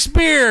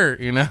Shakespeare,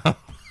 you know?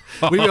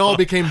 We all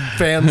became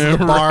fans of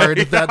the Bard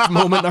at that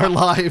moment in our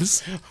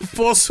lives.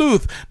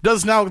 Forsooth,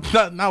 does now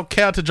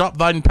care to drop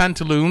thine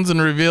pantaloons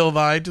and reveal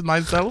thy to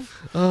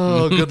thyself?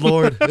 Oh, good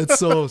Lord. It's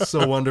so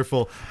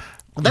wonderful.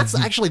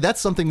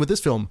 That's something with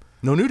this film.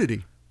 No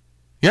nudity.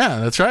 Yeah,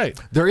 that's right.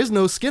 There is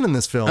no skin in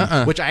this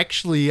film, which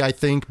actually I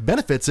think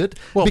benefits it.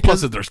 Well, because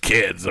plus if there's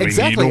kids. I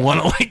exactly. mean, you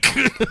don't want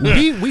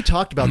to we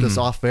talked about this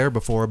off air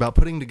before about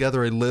putting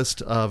together a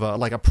list of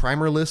like a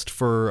primer list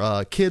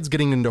for kids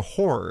getting into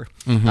horror.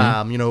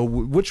 You know,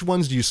 which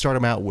ones do you start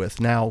them out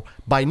with? Now,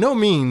 by no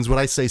means would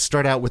I say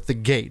start out with The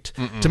Gate.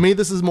 To me,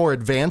 this is more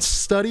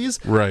advanced studies.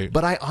 Right.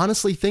 But I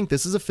honestly think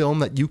this is a film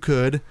that you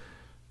could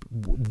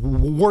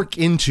work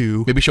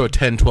into. Maybe show a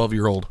 10,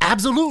 12-year-old.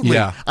 Absolutely.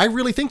 Yeah. I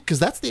really think, because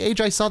that's the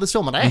age I saw this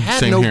film, and I had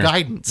Same no here.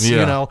 guidance.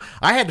 Yeah. You know,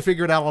 I had to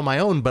figure it out on my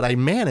own, but I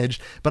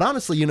managed. But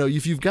honestly, you know,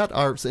 if you've got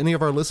any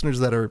of our listeners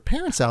that are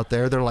parents out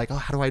there, they're like, oh,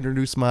 how do I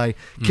introduce my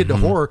kid to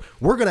horror?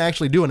 We're going to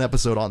actually do an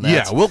episode on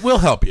that. Yeah, we'll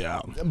help you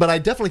out. But I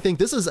definitely think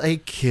this is a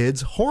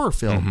kid's horror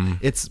film.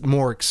 It's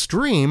more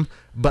extreme,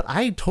 but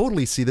I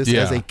totally see this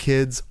as a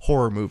kid's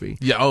horror movie.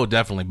 Yeah, oh,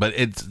 definitely. But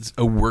it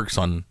works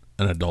on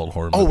an adult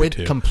horror movie. Oh, it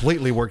too.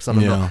 completely works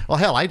on Yeah. adult. Well,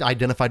 hell, I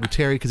identified with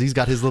Terry because he's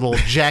got his little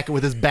jacket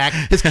with his back,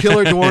 his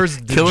Killer Doors.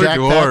 Killer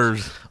jackpack.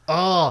 Doors.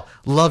 Oh,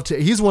 love to.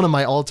 He's one of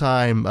my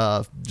all-time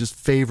just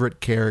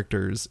favorite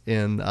characters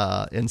in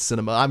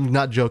cinema. I'm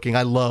not joking.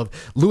 I love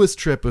Louis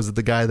Tripp was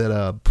the guy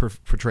that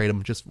portrayed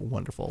him. Just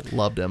wonderful.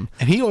 Loved him.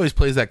 And he always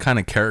plays that kind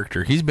of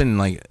character. He's been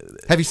like,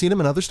 Have you seen him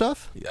in other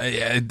stuff?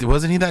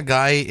 wasn't he that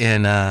guy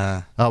in?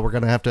 We're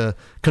gonna have to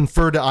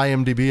confer to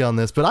IMDb on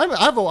this, but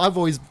I've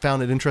always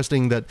found it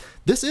interesting that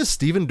this is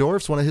Steven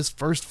Dorff's one of his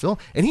first films,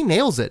 and he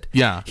nails it.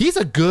 Yeah. He's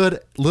a good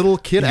little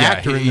kid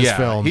actor in this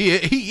film. He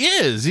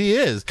is.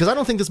 Because I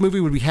don't think this movie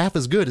would be half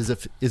as good as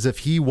if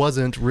he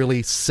wasn't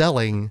really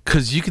selling.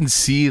 Because you can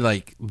see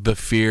like the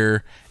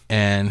fear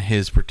and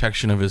his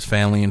protection of his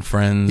family and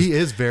friends. He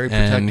is very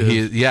protective.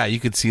 And you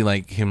could see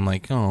like him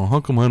like, oh, how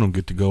come I don't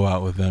get to go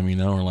out with them, you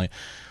know? Or like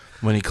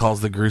when he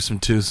calls the gruesome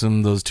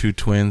twosome, those two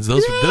twins.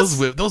 Those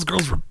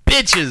girls were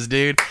bitches,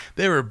 dude.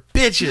 They were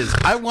bitches.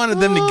 I wanted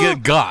them to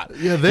get got.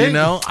 Yeah, you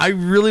know, I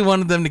really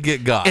wanted them to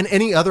get got. In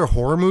any other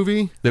horror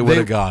movie, They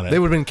would've got it. They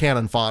would have been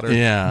cannon fodder.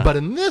 Yeah. But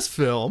in this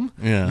film,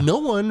 no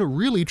one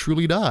really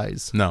truly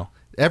dies. No.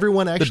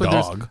 Everyone actually.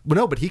 The dog.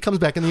 No, but he comes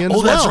back in the end. Oh,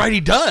 as well. that's right, he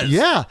does.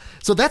 Yeah.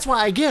 So that's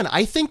why, again,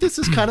 I think this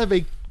is kind of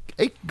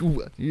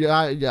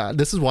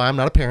this is why I'm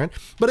not a parent,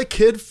 but a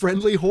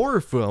kid-friendly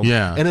horror film.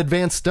 Yeah. An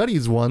advanced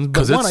studies one. But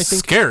Because one, it's I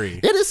think scary.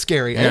 It is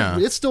scary. Yeah.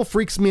 And it still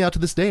freaks me out to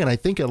this day, and I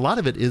think a lot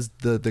of it is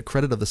the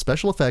credit of the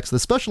special effects. The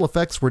special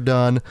effects were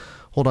done.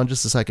 Hold on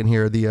just a second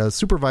here. The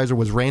supervisor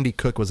was Randy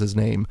Cook was his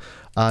name.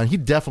 He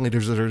definitely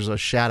deserves a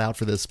shout out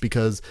for this,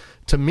 because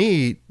to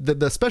me,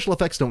 the special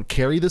effects don't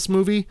carry this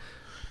movie,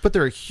 but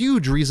they're a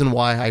huge reason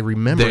why I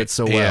remember it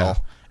so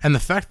well. And the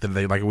fact that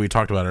they, like we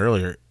talked about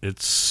earlier,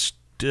 it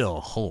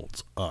still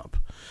holds up.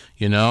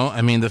 You know,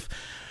 I mean,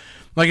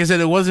 like I said,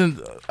 it wasn't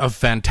a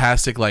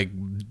fantastic, like,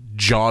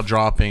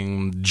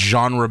 jaw-dropping,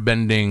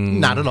 genre-bending.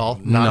 Not at all.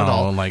 Not at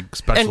all. Like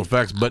special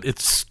effects, but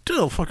it's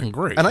still fucking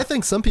great. And I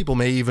think some people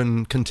may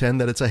even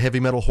contend that it's a heavy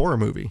metal horror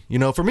movie. You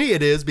know, for me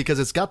it is, because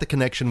it's got the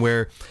connection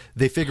where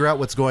they figure out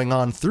what's going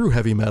on through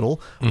heavy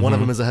metal. One of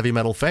them is a heavy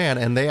metal fan,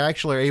 and they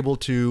actually are able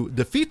to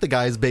defeat the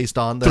guys based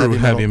on the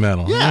heavy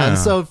metal. Yeah, and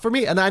so for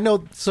me, and I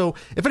know, so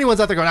if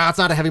anyone's out there going, it's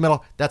not a heavy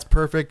metal, that's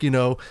perfect. You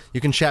know,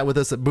 you can chat with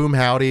us at Boom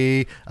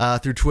Howdy,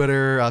 through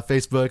Twitter,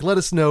 Facebook. Let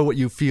us know what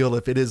you feel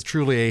if it is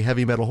truly a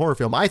heavy metal horror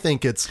film. I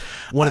think it's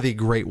one of the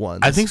great ones.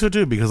 I think so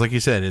too, because like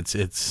you said, it's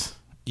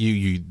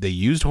they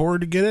used horror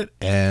to get it,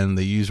 and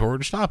they used horror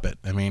to stop it.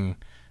 I mean,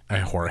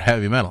 horror,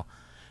 heavy metal.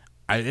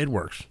 It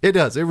works. It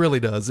does. It really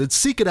does.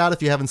 Seek it out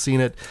if you haven't seen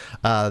it.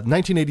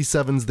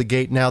 1987's The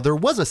Gate. Now, there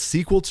was a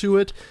sequel to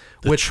it.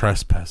 The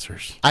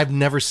Trespassers. I've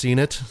never seen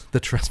it. The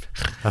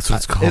Trespassers. That's what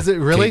it's called. Is it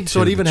really? Gate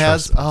So it 2, even The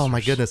has... Oh,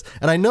 my goodness.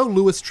 And I know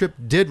Louis Tripp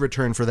did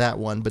return for that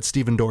one, but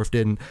Steven Dorff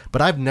didn't.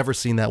 But I've never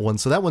seen that one.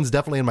 So that one's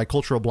definitely in my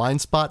cultural blind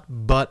spot.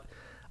 But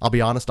I'll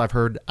be honest, I've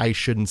heard I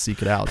shouldn't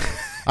seek it out.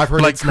 I've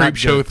heard like it's not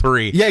Creepshow good.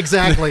 3. Yeah,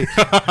 exactly.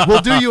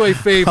 We'll do you a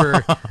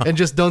favor and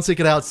just don't seek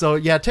it out. So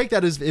yeah, take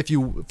that as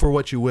for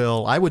what you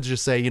will. I would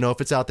just say, you know,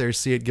 if it's out there,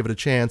 see it, give it a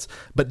chance.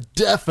 But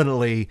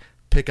definitely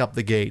pick up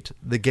The Gate.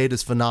 The Gate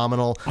is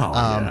phenomenal.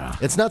 Yeah.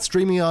 It's not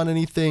streaming on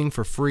anything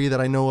for free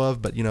that I know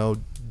of, but you know,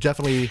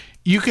 definitely.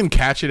 You can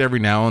catch it every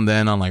now and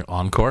then on like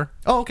Encore.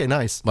 Oh, okay,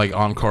 nice. Like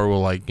Encore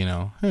will we ain't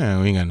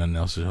got nothing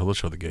else to show. Let's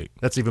show the gate.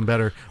 That's even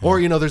better. Yeah.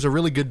 Or there's a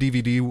really good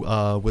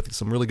DVD with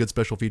some really good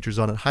special features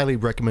on it. Highly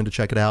recommend to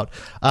check it out.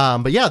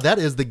 But yeah, that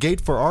is the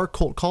gate for our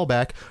cult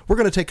callback. We're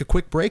going to take a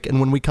quick break, and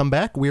when we come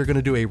back, we are going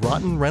to do a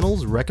Rotten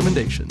Reynolds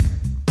recommendation.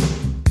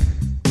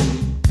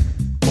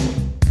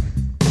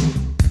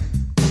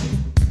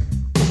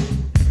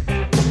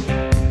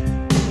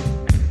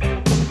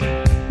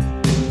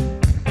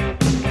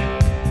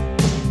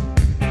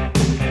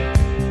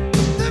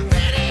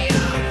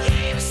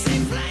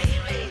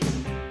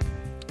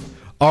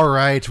 All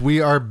right,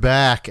 we are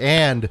back,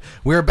 and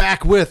we're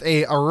back with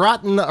a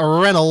Rotten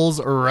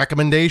Reynolds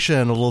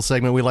recommendation, a little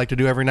segment we like to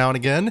do every now and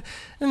again.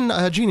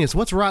 And Genius,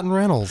 what's Rotten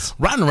Reynolds?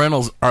 Rotten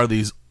Reynolds are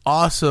these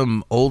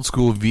awesome old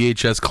school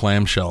VHS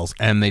clamshells,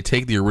 and they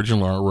take the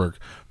original artwork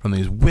from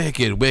these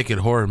wicked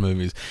horror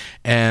movies,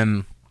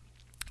 and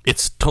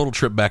it's total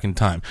trip back in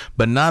time.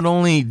 But not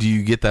only do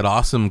you get that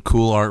awesome,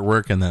 cool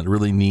artwork and that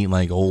really neat,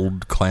 like,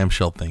 old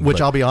clamshell thing.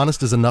 Which, I'll be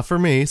honest, is enough for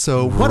me.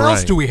 So what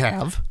else do we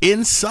have?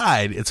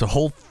 Inside, it's a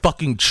whole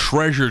fucking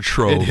treasure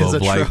trove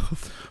of, like,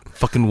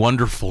 fucking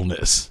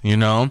wonderfulness,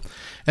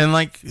 And,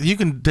 like, you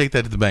can take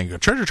that to the bank. A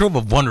treasure trove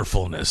of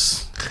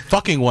wonderfulness.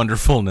 Fucking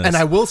wonderfulness. And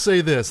I will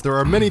say this. There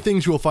are many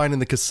things you will find in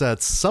the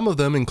cassettes. Some of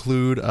them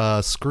include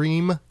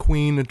Scream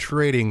Queen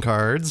trading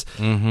cards,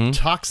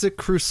 Toxic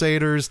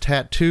Crusaders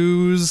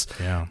tattoos,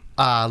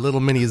 little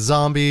mini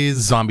zombies,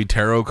 zombie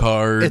tarot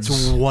cards.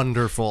 It's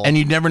wonderful. And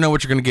you never know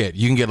what you're going to get.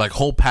 You can get, like,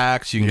 whole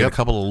packs. You can get a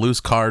couple of loose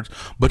cards.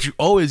 But you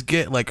always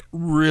get, like,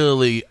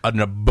 really an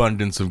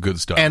abundance of good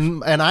stuff.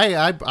 And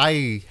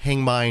I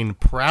hang mine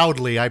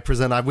proudly.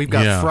 We've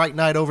got Fright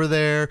Night over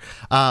there.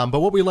 But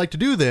what we like to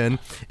do then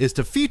is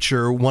to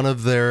feature one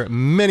of their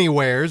many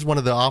wares, one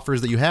of the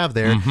offers that you have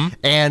there.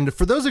 And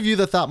for those of you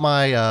that thought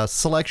my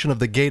selection of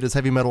The Gate as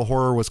heavy metal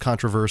horror was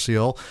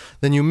controversial,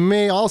 then you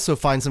may also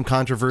find some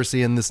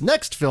controversy in this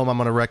next film I'm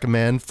going to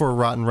recommend for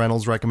Rotten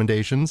Reynolds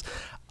recommendations.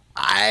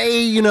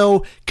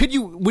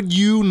 Would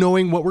you,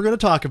 knowing what we're going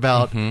to talk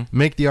about,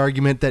 make the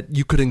argument that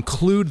you could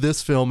include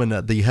this film in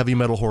the heavy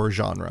metal horror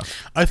genre?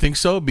 I think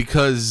so,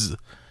 because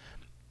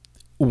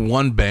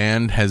one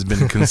band has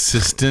been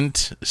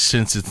consistent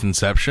since its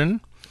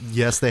inception.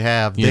 Yes, they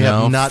have. They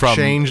have not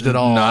changed at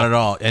all. Not at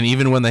all. And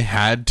even when they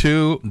had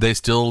to, they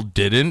still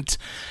didn't.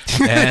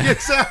 And,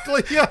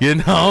 exactly. Yeah. When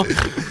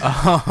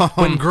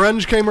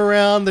grunge came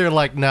around, they're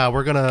like, "No,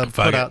 we're gonna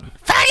put out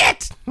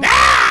faggot."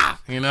 Nah!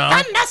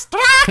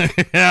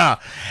 Thunderstruck. Yeah.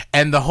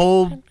 And the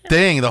whole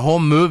thing, the whole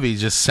movie,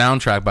 is just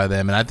soundtrack by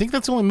them. And I think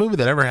that's the only movie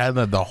that ever had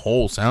the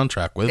whole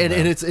soundtrack with them.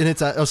 And it's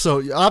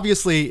so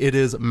obviously it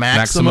is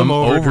Maximum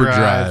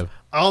Overdrive.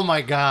 Oh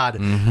my God.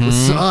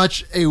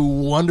 Such a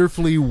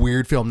wonderfully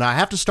weird film. Now I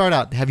have to start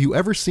out. Have you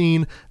ever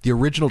seen the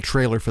original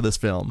trailer for this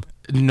film?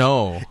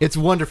 No. It's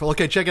wonderful.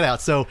 Okay, check it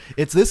out. So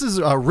this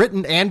is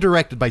written and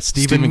directed by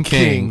Stephen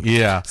King.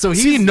 Yeah. So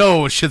you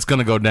know shit's going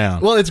to go down.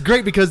 Well, it's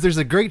great because there's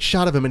a great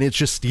shot of him, and it's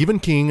just Stephen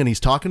King, and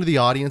he's talking to the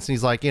audience, and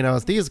he's like,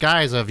 these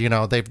guys have,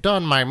 they've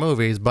done my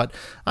movies, but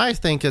I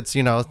think it's,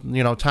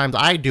 times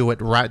I do it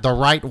the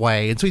right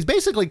way. And so he's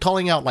basically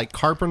calling out like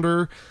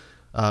Carpenter,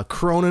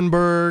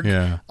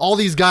 Cronenberg, all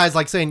these guys,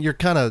 like saying you're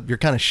kind of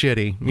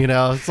shitty,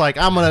 It's like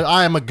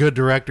I am a good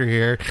director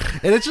here,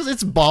 and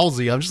it's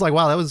ballsy. I'm just like,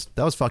 wow, that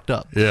was fucked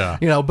up,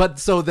 But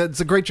so that's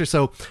a great show.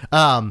 So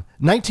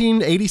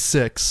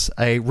 1986,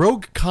 a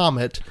rogue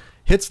comet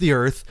hits the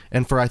Earth,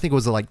 and for I think it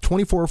was like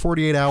 24 or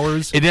 48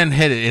 hours. It didn't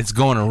hit it. It's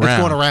going around. It's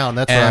going around.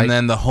 That's right. And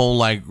then the whole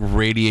like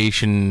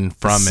radiation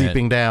from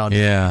seeping down.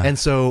 Yeah. And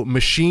so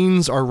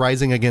machines are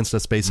rising against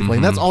us, basically,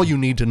 and that's all you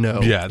need to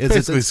know. Yeah. It's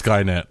basically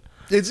Skynet.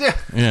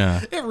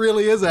 It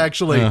really is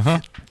actually.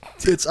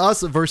 It's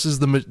us versus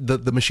the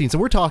machines. So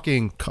we're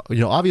talking,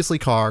 obviously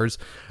cars,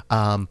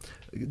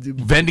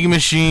 vending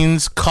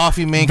machines,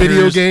 coffee makers,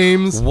 video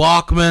games,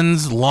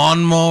 Walkmans,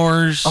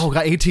 lawnmowers. Oh,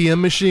 got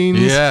ATM machines.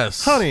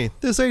 Yes, honey,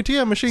 this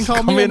ATM machine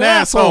called me an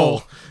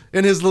asshole.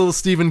 In his little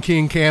Stephen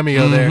King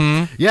cameo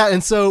there. Yeah,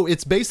 and so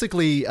it's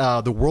basically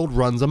the world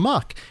runs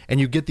amok, and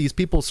you get these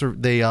people,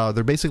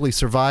 they're basically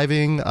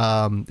surviving.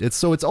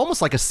 It's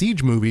almost like a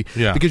siege movie,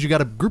 because you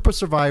got a group of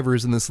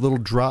survivors in this little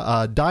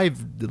drive-in,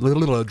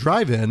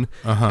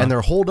 and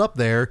they're holed up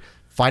there,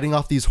 fighting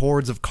off these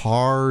hordes of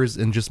cars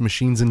and just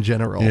machines in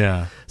general.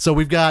 Yeah. So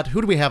we've got,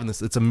 who do we have in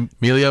this? It's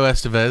Emilio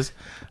Estevez,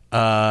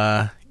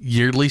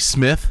 Yeardley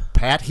Smith,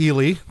 Pat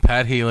Healy,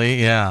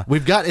 yeah.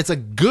 We've got it's a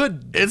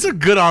good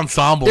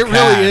ensemble. It cast.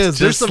 really is.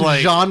 There's Just some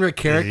genre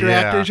character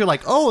actors. You're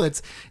like, oh,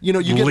 it's you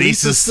get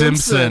Lisa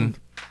Simpson.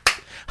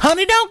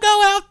 Honey, don't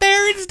go out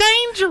there. It's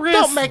dangerous.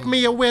 Don't make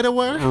me a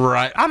widower.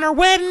 Right. On our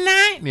wedding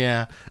night.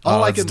 Yeah.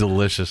 It's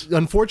delicious.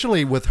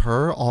 Unfortunately, with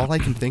her, all I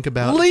can think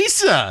about...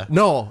 Lisa!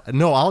 No,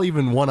 I'll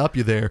even one-up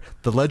you there.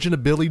 The Legend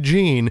of Billie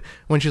Jean,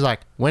 when she's like,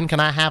 when can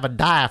I have a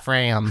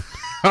diaphragm?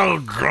 Oh,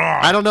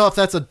 God. I don't know if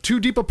that's too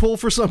deep a pull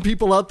for some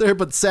people out there,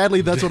 but sadly,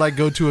 that's what I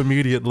go to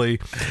immediately.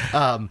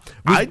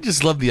 I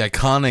just love the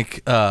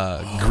iconic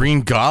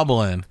Green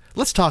Goblin.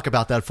 Let's talk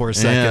about that for a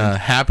second. Yeah,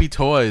 Happy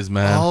Toys,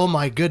 man. Oh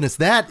my goodness,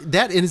 that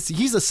is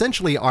he's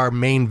essentially our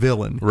main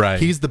villain. Right.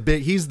 He's the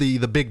big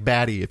big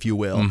baddie, if you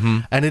will.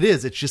 And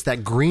it's just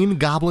that Green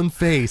Goblin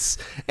face.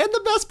 And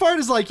the best part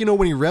is like,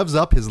 when he revs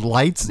up his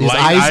lights, his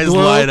eyes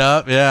glow. Light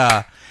up.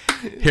 Yeah.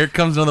 Here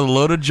comes another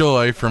load of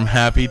joy from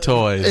Happy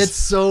Toys. It's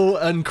so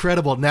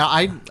incredible. Now,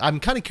 I'm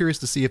kind of curious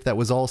to see if that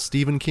was all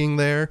Stephen King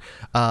there,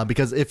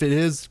 because if it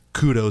is,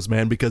 kudos,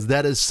 man, because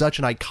that is such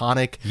an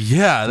iconic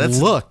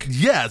look.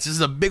 Yeah, it's just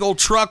a big old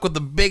truck with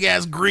the big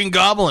ass Green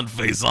Goblin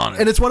face on it.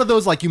 And it's one of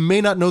those, like, you may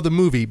not know the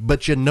movie,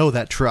 but you know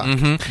that truck.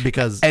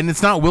 And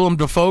it's not Willem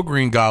Dafoe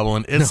Green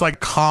Goblin. It's like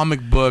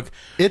comic book.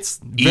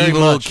 It's very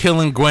evil much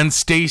killing Gwen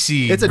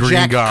Stacy. It's a Green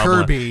Jack Goblin.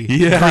 Kirby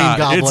Green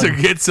Goblin.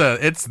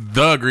 It's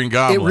the Green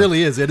Goblin. It really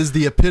is. It is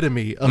the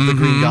epitome of the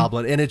Green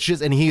Goblin, and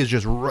he is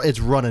just it's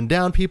running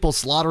down people,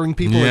 slaughtering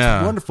people. Yeah.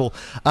 It's wonderful.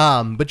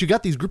 But you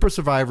got these group of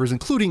survivors,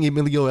 including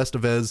Emilio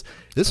Estevez.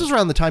 This was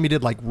around the time he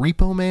did like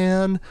Repo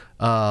Man.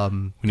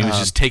 When he was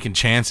just taking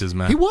chances,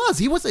 man. He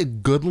was a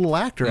good little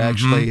actor,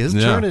 actually. His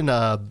turn in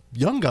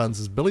Young Guns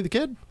is Billy the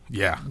Kid.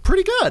 Yeah,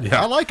 pretty good.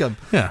 Yeah. I like him.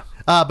 Yeah.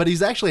 But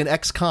he's actually an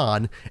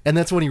ex-con, and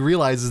that's when he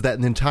realizes that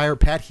an entire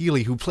Pat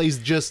Healy, who plays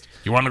just...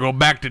 You want to go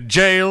back to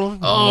jail?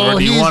 Or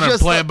do you want to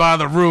play by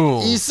the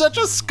rules? He's such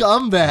a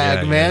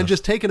scumbag, man.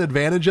 Just taking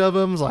advantage of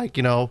him. Like,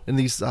 in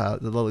these the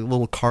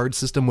little card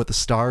system with the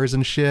stars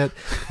and shit.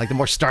 Like, the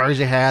more stars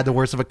you had, the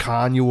worse of a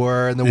con you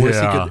were, and the worse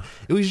he could...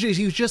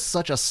 He was just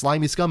such a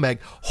slimy scumbag.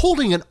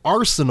 Holding an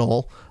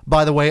arsenal,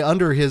 by the way,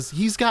 under his...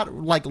 He's got,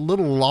 like,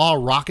 little law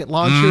rocket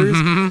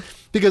launchers.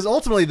 Because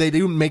ultimately they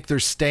do make their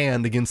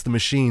stand against the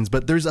machines,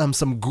 but there's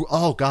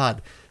oh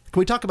god, can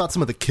we talk about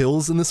some of the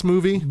kills in this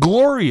movie?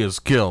 Glorious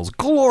kills,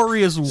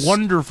 glorious,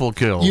 wonderful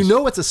kills.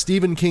 It's a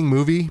Stephen King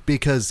movie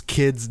because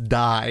kids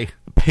die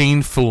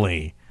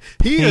painfully.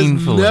 He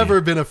has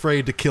never been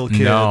afraid to kill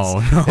kids.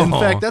 No. In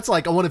fact, that's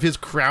like one of his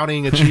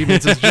crowning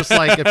achievements. Is just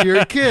like, if you're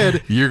a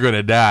kid, you're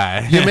gonna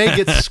die. You may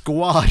get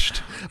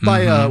squashed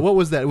by what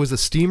was that? It was a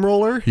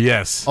steamroller.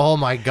 Yes. Oh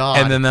my god.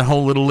 And then the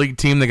whole little league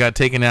team that got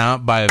taken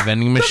out by a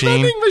vending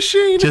machine.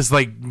 Just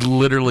like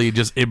literally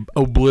just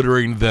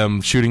obliterating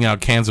them, shooting out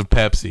cans of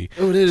Pepsi.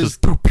 Oh, it is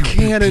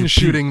cannon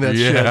shooting that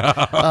shit.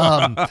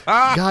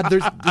 God,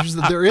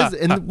 there is,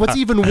 and what's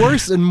even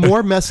worse and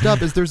more messed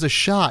up is there's a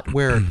shot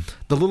where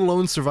the little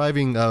lone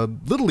surviving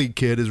Little League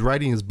kid is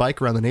riding his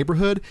bike around the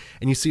neighborhood,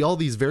 and you see all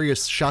these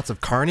various shots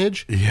of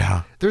carnage.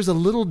 Yeah. There's a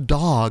little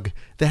dog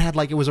that had,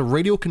 like, it was a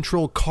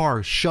radio-controlled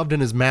car shoved in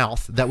his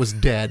mouth that was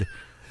dead.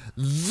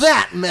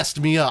 That messed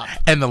me up.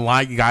 And the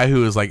guy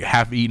who was, like,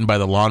 half eaten by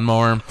the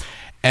lawnmower.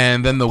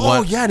 And then the one...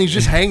 Oh, yeah, and he's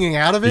just hanging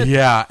out of it?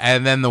 Yeah,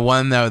 and then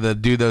the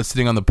dude that was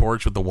sitting on the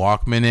porch with the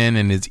Walkman in,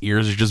 and his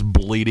ears are just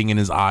bleeding and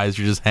his eyes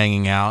are just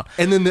hanging out.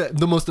 And then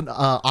the most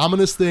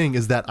ominous thing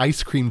is that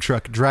ice cream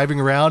truck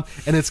driving around,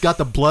 and it's got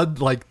the blood,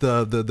 like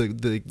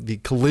the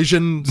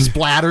collision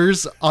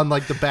splatters on,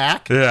 like, the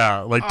back. Yeah,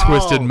 like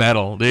Twisted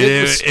Metal.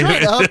 It was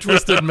straight up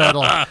Twisted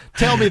Metal.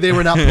 Tell me they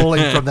were not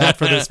pulling from that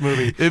for this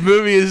movie. The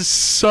movie is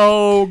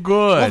so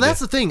good. Well,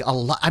 that's the thing.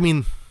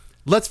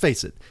 Let's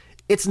face it.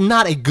 It's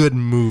not a good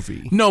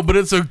movie. No, but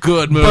it's a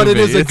good movie. But it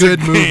is a good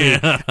movie.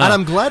 And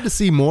I'm glad to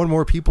see more and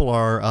more people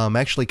are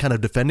actually kind of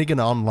defending it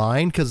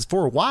online, because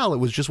for a while it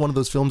was just one of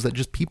those films that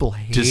just people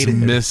hated. Just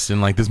missed, and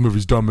like, this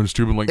movie's dumb and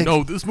stupid. Like,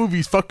 no, this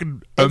movie's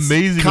fucking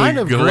amazing. Kind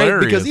of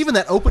hilarious. Great, because even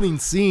that opening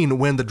scene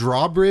when the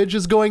drawbridge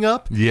is going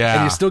up, and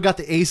you still got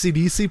the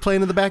AC/DC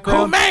playing in the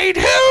background. Who made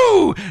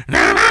who?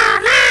 Na, na,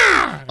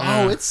 na.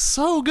 Oh, it's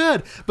so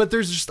good. But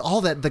there's just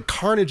all that, the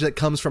carnage that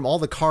comes from all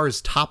the cars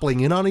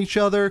toppling in on each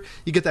other.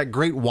 You get that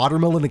great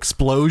watermelon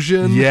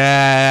explosion.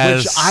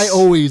 Yes. Which I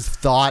always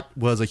thought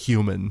was a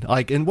human.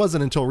 Like, it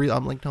wasn't until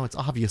I'm like, no, it's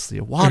obviously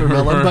a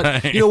watermelon.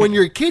 Right. But, when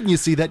you're a kid and you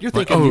see that, you're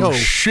thinking, like, oh,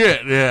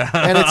 shit, yeah.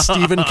 And it's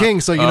Stephen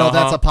King, so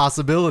that's a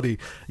possibility.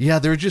 Yeah,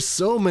 there are just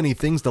so many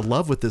things to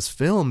love with this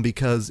film,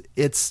 because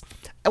it's...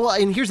 Well,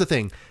 and here's the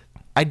thing.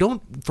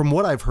 From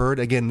what I've heard,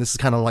 again, this is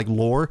kind of like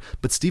lore,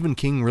 but Stephen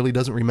King really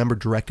doesn't remember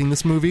directing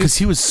this movie. Because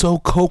he was so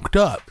coked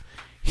up.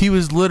 He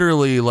was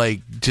literally,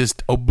 like,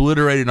 just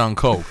obliterated on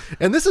coke.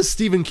 And this is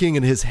Stephen King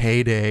in his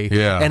heyday.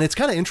 Yeah. And it's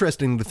kind of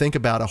interesting to think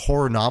about a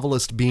horror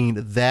novelist being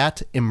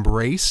that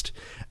embraced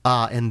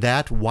and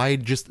that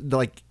wide, just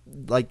like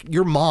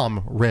your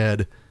mom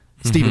read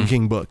Stephen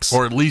King books,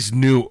 or at least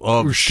knew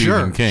of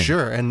Stephen King.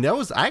 Sure. And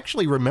I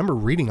actually remember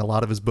reading a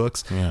lot of his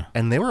books,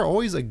 and they were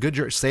always a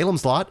good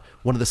Salem's Lot,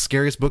 one of the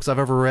scariest books I've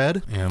ever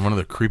read. Yeah, one of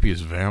the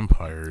creepiest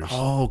vampires.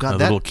 Oh god,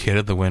 that little kid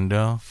at the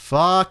window.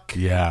 Fuck.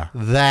 Yeah.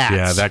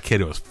 That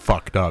kid was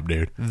fucked up,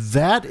 dude.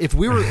 That, if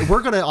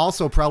we're gonna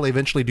also probably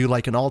eventually do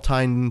like an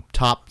all-time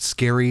top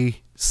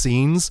scary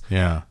scenes.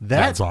 Yeah,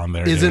 that's on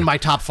there. Is in my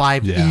top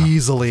 5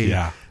 easily.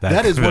 Yeah,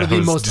 that is one of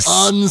the most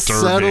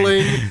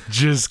unsettling,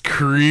 just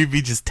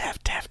creepy, just tap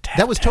tap tap.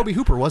 That was Tobe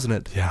Hooper, wasn't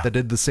it? Yeah, that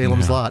did the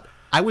Salem's Lot.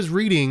 I was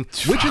reading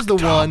which is the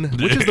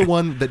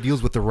one that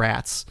deals with the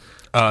rats.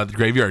 The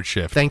Graveyard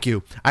Shift. Thank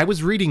you. I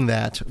was reading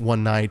that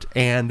one night,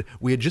 and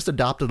we had just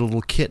adopted a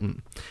little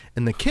kitten,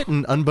 and the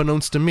kitten,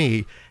 unbeknownst to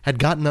me, had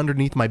gotten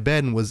underneath my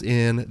bed and was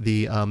in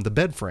the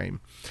bed frame.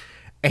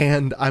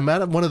 And I'm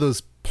at one of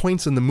those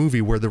points in the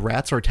movie where the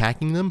rats are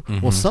attacking them.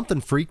 Well,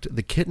 something freaked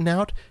the kitten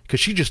out because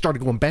she just started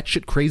going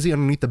batshit crazy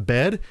underneath the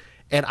bed.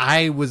 And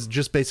I was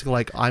just basically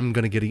like, I'm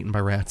going to get eaten by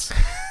rats.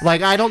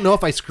 Like, I don't know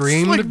if I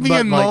screamed. It's like me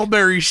in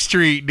Mulberry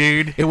Street,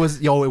 dude. It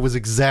was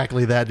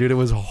exactly that, dude. It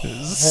was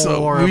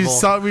horrible.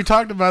 So we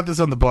talked about this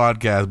on the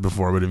podcast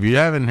before, but if you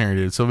haven't heard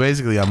it, so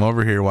basically I'm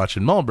over here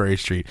watching Mulberry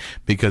Street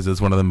because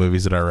it's one of the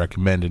movies that I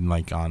recommended,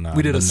 like on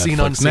we did a scene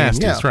on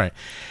Nasties, yeah. Right.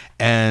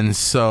 And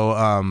so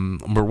I'm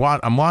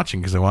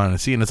watching because I wanted to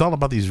see, and it's all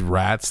about these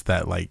rats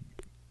that like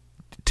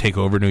take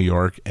over New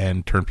York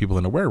and turn people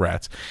into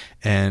were-rats.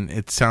 And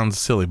it sounds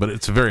silly, but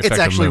it's a very effective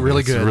movie. It's actually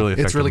really good.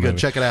 It's really good.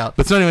 Check it out.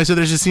 But so anyway, so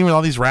there's this scene where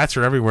all these rats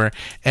are everywhere,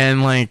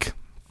 and like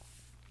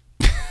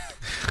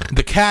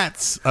the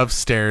cats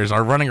upstairs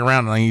are running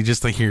around, and you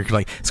just like hear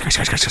like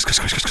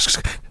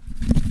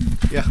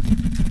yeah.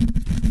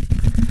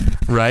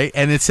 Right?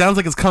 And it sounds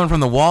like it's coming from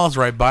the walls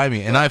right by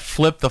me, and I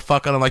flip the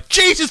fuck out. I'm like,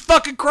 Jesus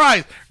fucking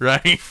Christ!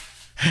 Right?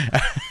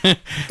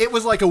 It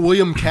was like a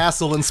William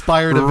Castle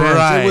inspired event.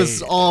 Right. It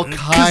was all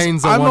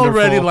kinds of I'm wonderful.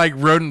 already like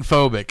rodent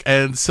phobic,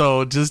 and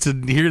so just to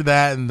hear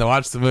that and to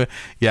watch the movie,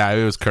 yeah,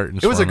 it was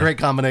curtains. It was a great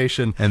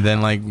combination. And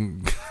then like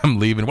I'm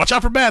leaving. Watch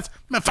out for bats.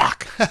 Man,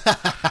 fuck.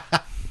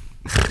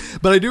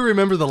 But I do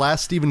remember the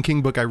last Stephen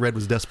King book I read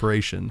was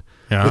Desperation,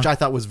 which I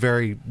thought was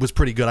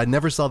pretty good. I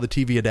never saw the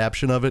TV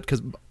adaptation of it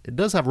because it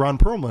does have Ron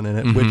Perlman in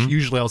it, which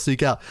usually I'll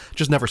seek out.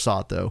 Just never saw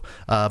it though.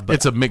 But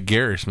it's a Mick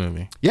Garris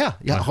movie. Yeah.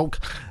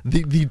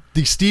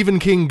 The Stephen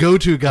King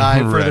go-to guy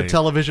for the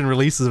television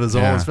releases of his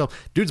own film.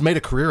 Dude's made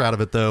a career out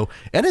of it though,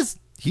 and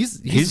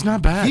he's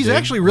not bad. He's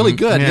actually really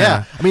good.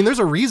 Yeah. I mean, there's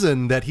a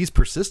reason that he's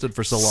persisted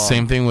for so long.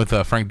 Same thing with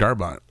Frank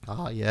Darabont.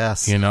 Oh,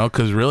 yes. You know,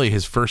 because really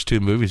his first two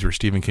movies were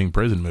Stephen King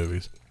prison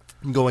movies.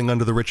 Going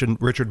under the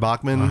Richard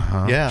Bachman.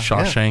 Yeah.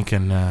 Shawshank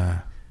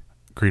and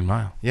Green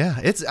Mile. Yeah.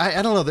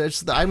 I don't know.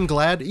 I'm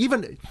glad.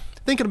 Even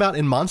thinking about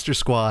in Monster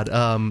Squad,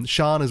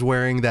 Sean is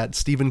wearing that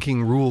Stephen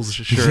King Rules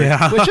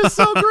shirt, which is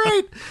so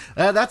great.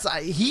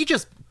 He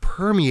just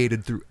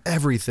permeated through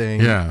everything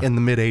in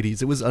the mid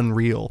 80s. It was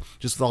unreal.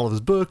 Just with all of his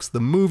books, the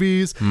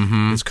movies,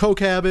 his coke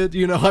habit,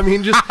 I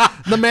mean, just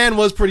the man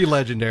was pretty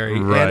legendary.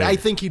 Right. And I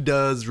think he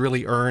does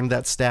really earn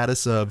that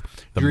status of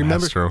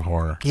master of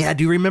horror. Yeah,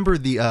 do you remember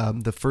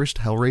the first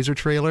Hellraiser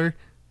trailer?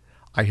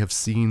 I have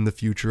seen the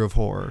future of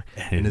horror.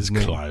 And his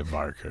name Clive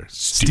Barker.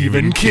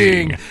 Stephen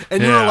King.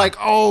 And you're like,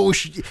 oh,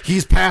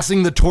 he's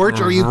passing the torch.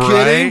 Are you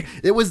kidding?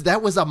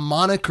 That was a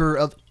moniker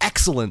of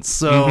excellence.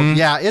 So,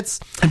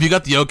 if you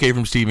got the okay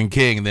from Stephen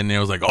King, and then it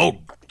was like, oh,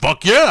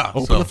 fuck yeah.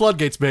 Open the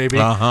floodgates, baby.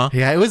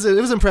 Yeah, it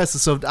was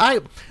impressive. So I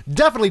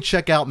definitely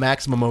check out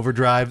Maximum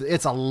Overdrive.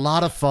 It's a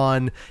lot of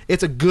fun.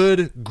 It's a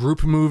good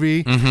group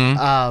movie.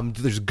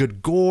 There's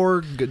good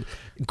gore,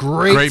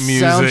 great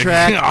music,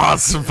 soundtrack.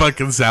 Awesome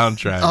fucking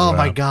soundtrack. Oh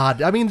my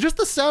God. I mean, just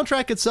the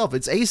soundtrack itself.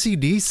 It's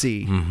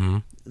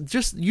AC/DC.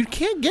 Just you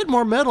can't get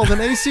more metal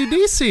than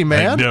AC/DC,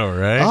 man. I know,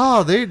 right?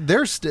 Oh, they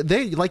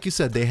like you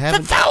said, they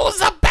haven't. The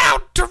fellow's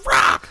about to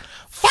rock.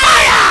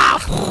 Fire!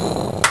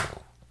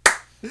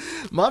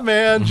 My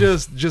man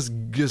just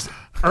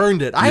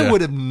earned it. I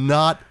would have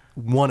not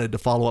wanted to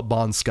follow up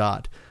Bon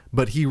Scott,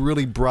 but he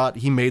really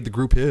made the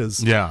group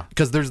his. Yeah.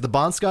 Because there's the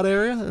Bon Scott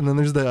area, and then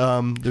there's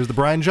the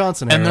Brian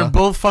Johnson area. And they're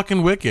both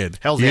fucking wicked.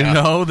 Hell yeah. You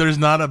know, there's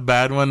not a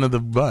bad one of the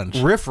bunch.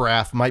 Riff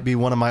Raff might be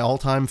one of my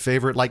all-time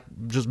favorite, like,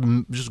 just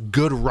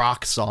good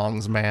rock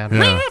songs, man.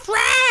 Yeah. Riff Raff!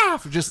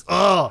 Just,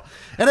 and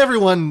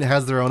everyone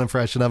has their own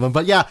impression of them.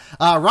 But yeah,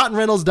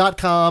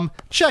 RottenRentals.com.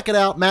 Check it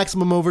out,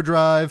 Maximum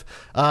Overdrive.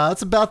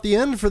 That's about the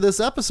end for this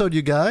episode,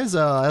 you guys.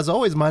 As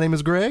always, my name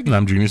is Greg. And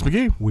I'm Genius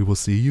McGee. We will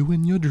see you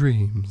in your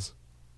dreams.